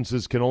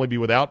absences can only be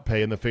without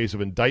pay in the face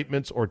of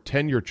indictments or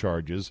tenure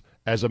charges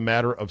as a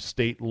matter of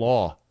state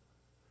law.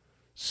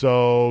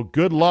 So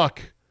good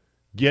luck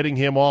getting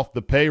him off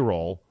the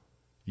payroll.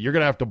 You're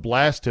going to have to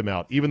blast him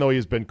out, even though he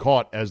has been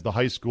caught as the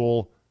high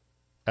school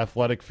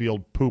athletic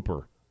field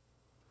pooper.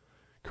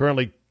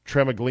 Currently,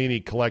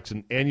 Tremaglini collects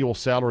an annual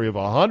salary of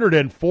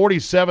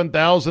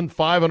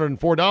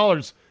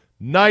 $147,504.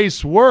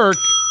 Nice work,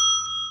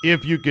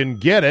 if you can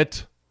get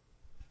it.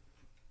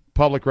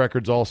 Public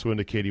records also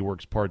indicate he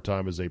works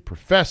part-time as a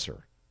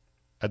professor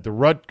at the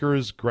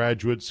Rutgers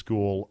Graduate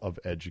School of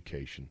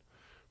Education.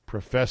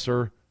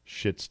 Professor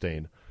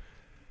Shitstain.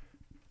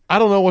 I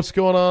don't know what's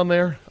going on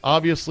there.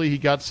 Obviously, he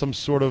got some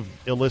sort of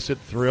illicit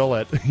thrill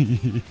at,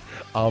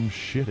 I'm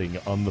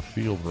shitting on the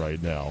field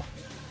right now.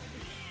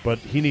 But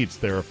he needs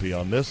therapy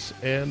on this.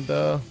 And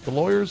the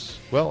lawyers,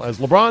 well, as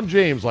LeBron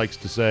James likes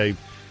to say,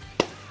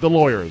 the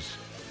lawyers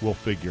will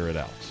figure it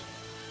out.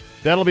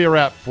 That'll be a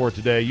wrap for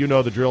today. You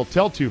know the drill.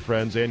 Tell two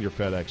friends and your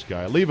FedEx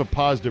guy. Leave a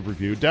positive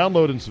review.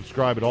 Download and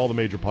subscribe at all the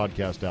major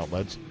podcast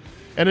outlets.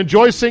 And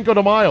enjoy Cinco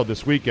de Mayo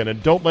this weekend.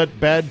 And don't let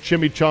bad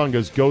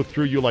chimichangas go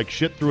through you like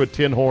shit through a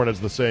tin horn, as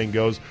the saying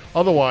goes.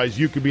 Otherwise,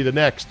 you could be the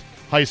next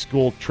high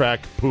school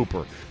track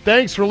pooper.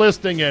 Thanks for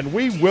listening, and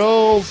we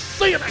will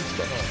see you next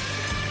time.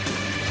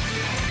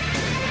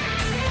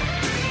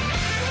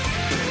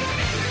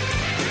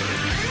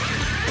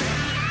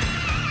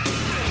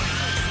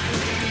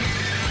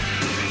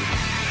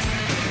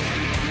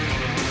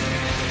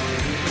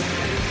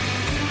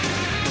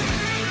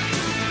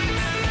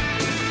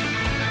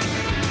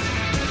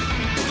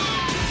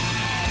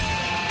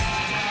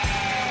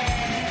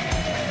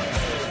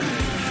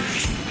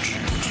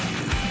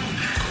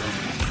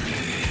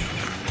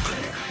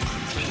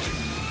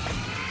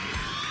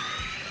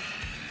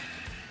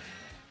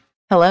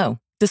 Hello,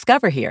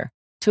 Discover here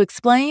to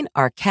explain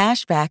our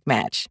cash back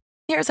match.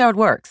 Here's how it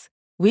works.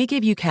 We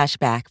give you cash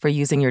back for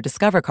using your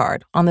Discover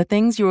card on the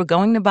things you were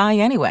going to buy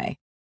anyway.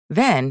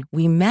 Then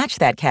we match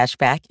that cash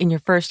back in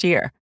your first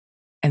year.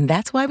 And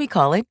that's why we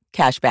call it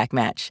Cashback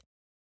Match.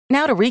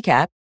 Now to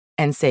recap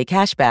and say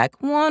cashback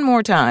one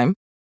more time.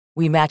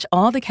 We match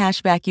all the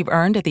cash back you've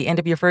earned at the end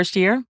of your first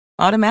year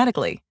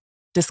automatically.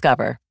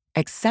 Discover.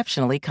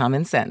 Exceptionally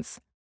common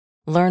sense.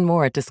 Learn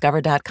more at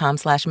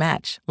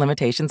discover.com/match.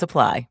 Limitations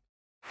apply.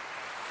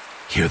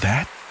 Hear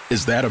that?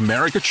 Is that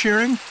America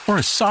cheering or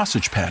a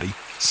sausage patty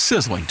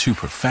sizzling to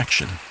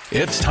perfection?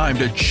 It's time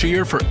to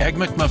cheer for Egg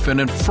McMuffin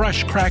and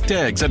fresh cracked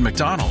eggs at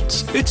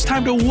McDonald's. It's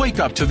time to wake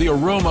up to the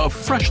aroma of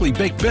freshly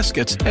baked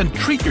biscuits and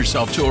treat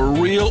yourself to a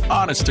real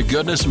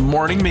honest-to-goodness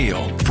morning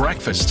meal.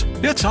 Breakfast.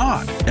 It's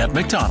on at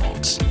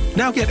McDonald's.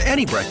 Now get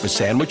any breakfast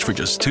sandwich for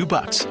just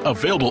 $2.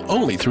 Available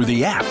only through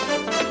the app.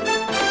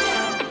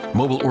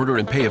 Mobile order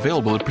and pay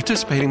available at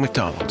participating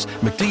McDonald's.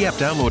 McD app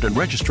download and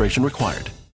registration required.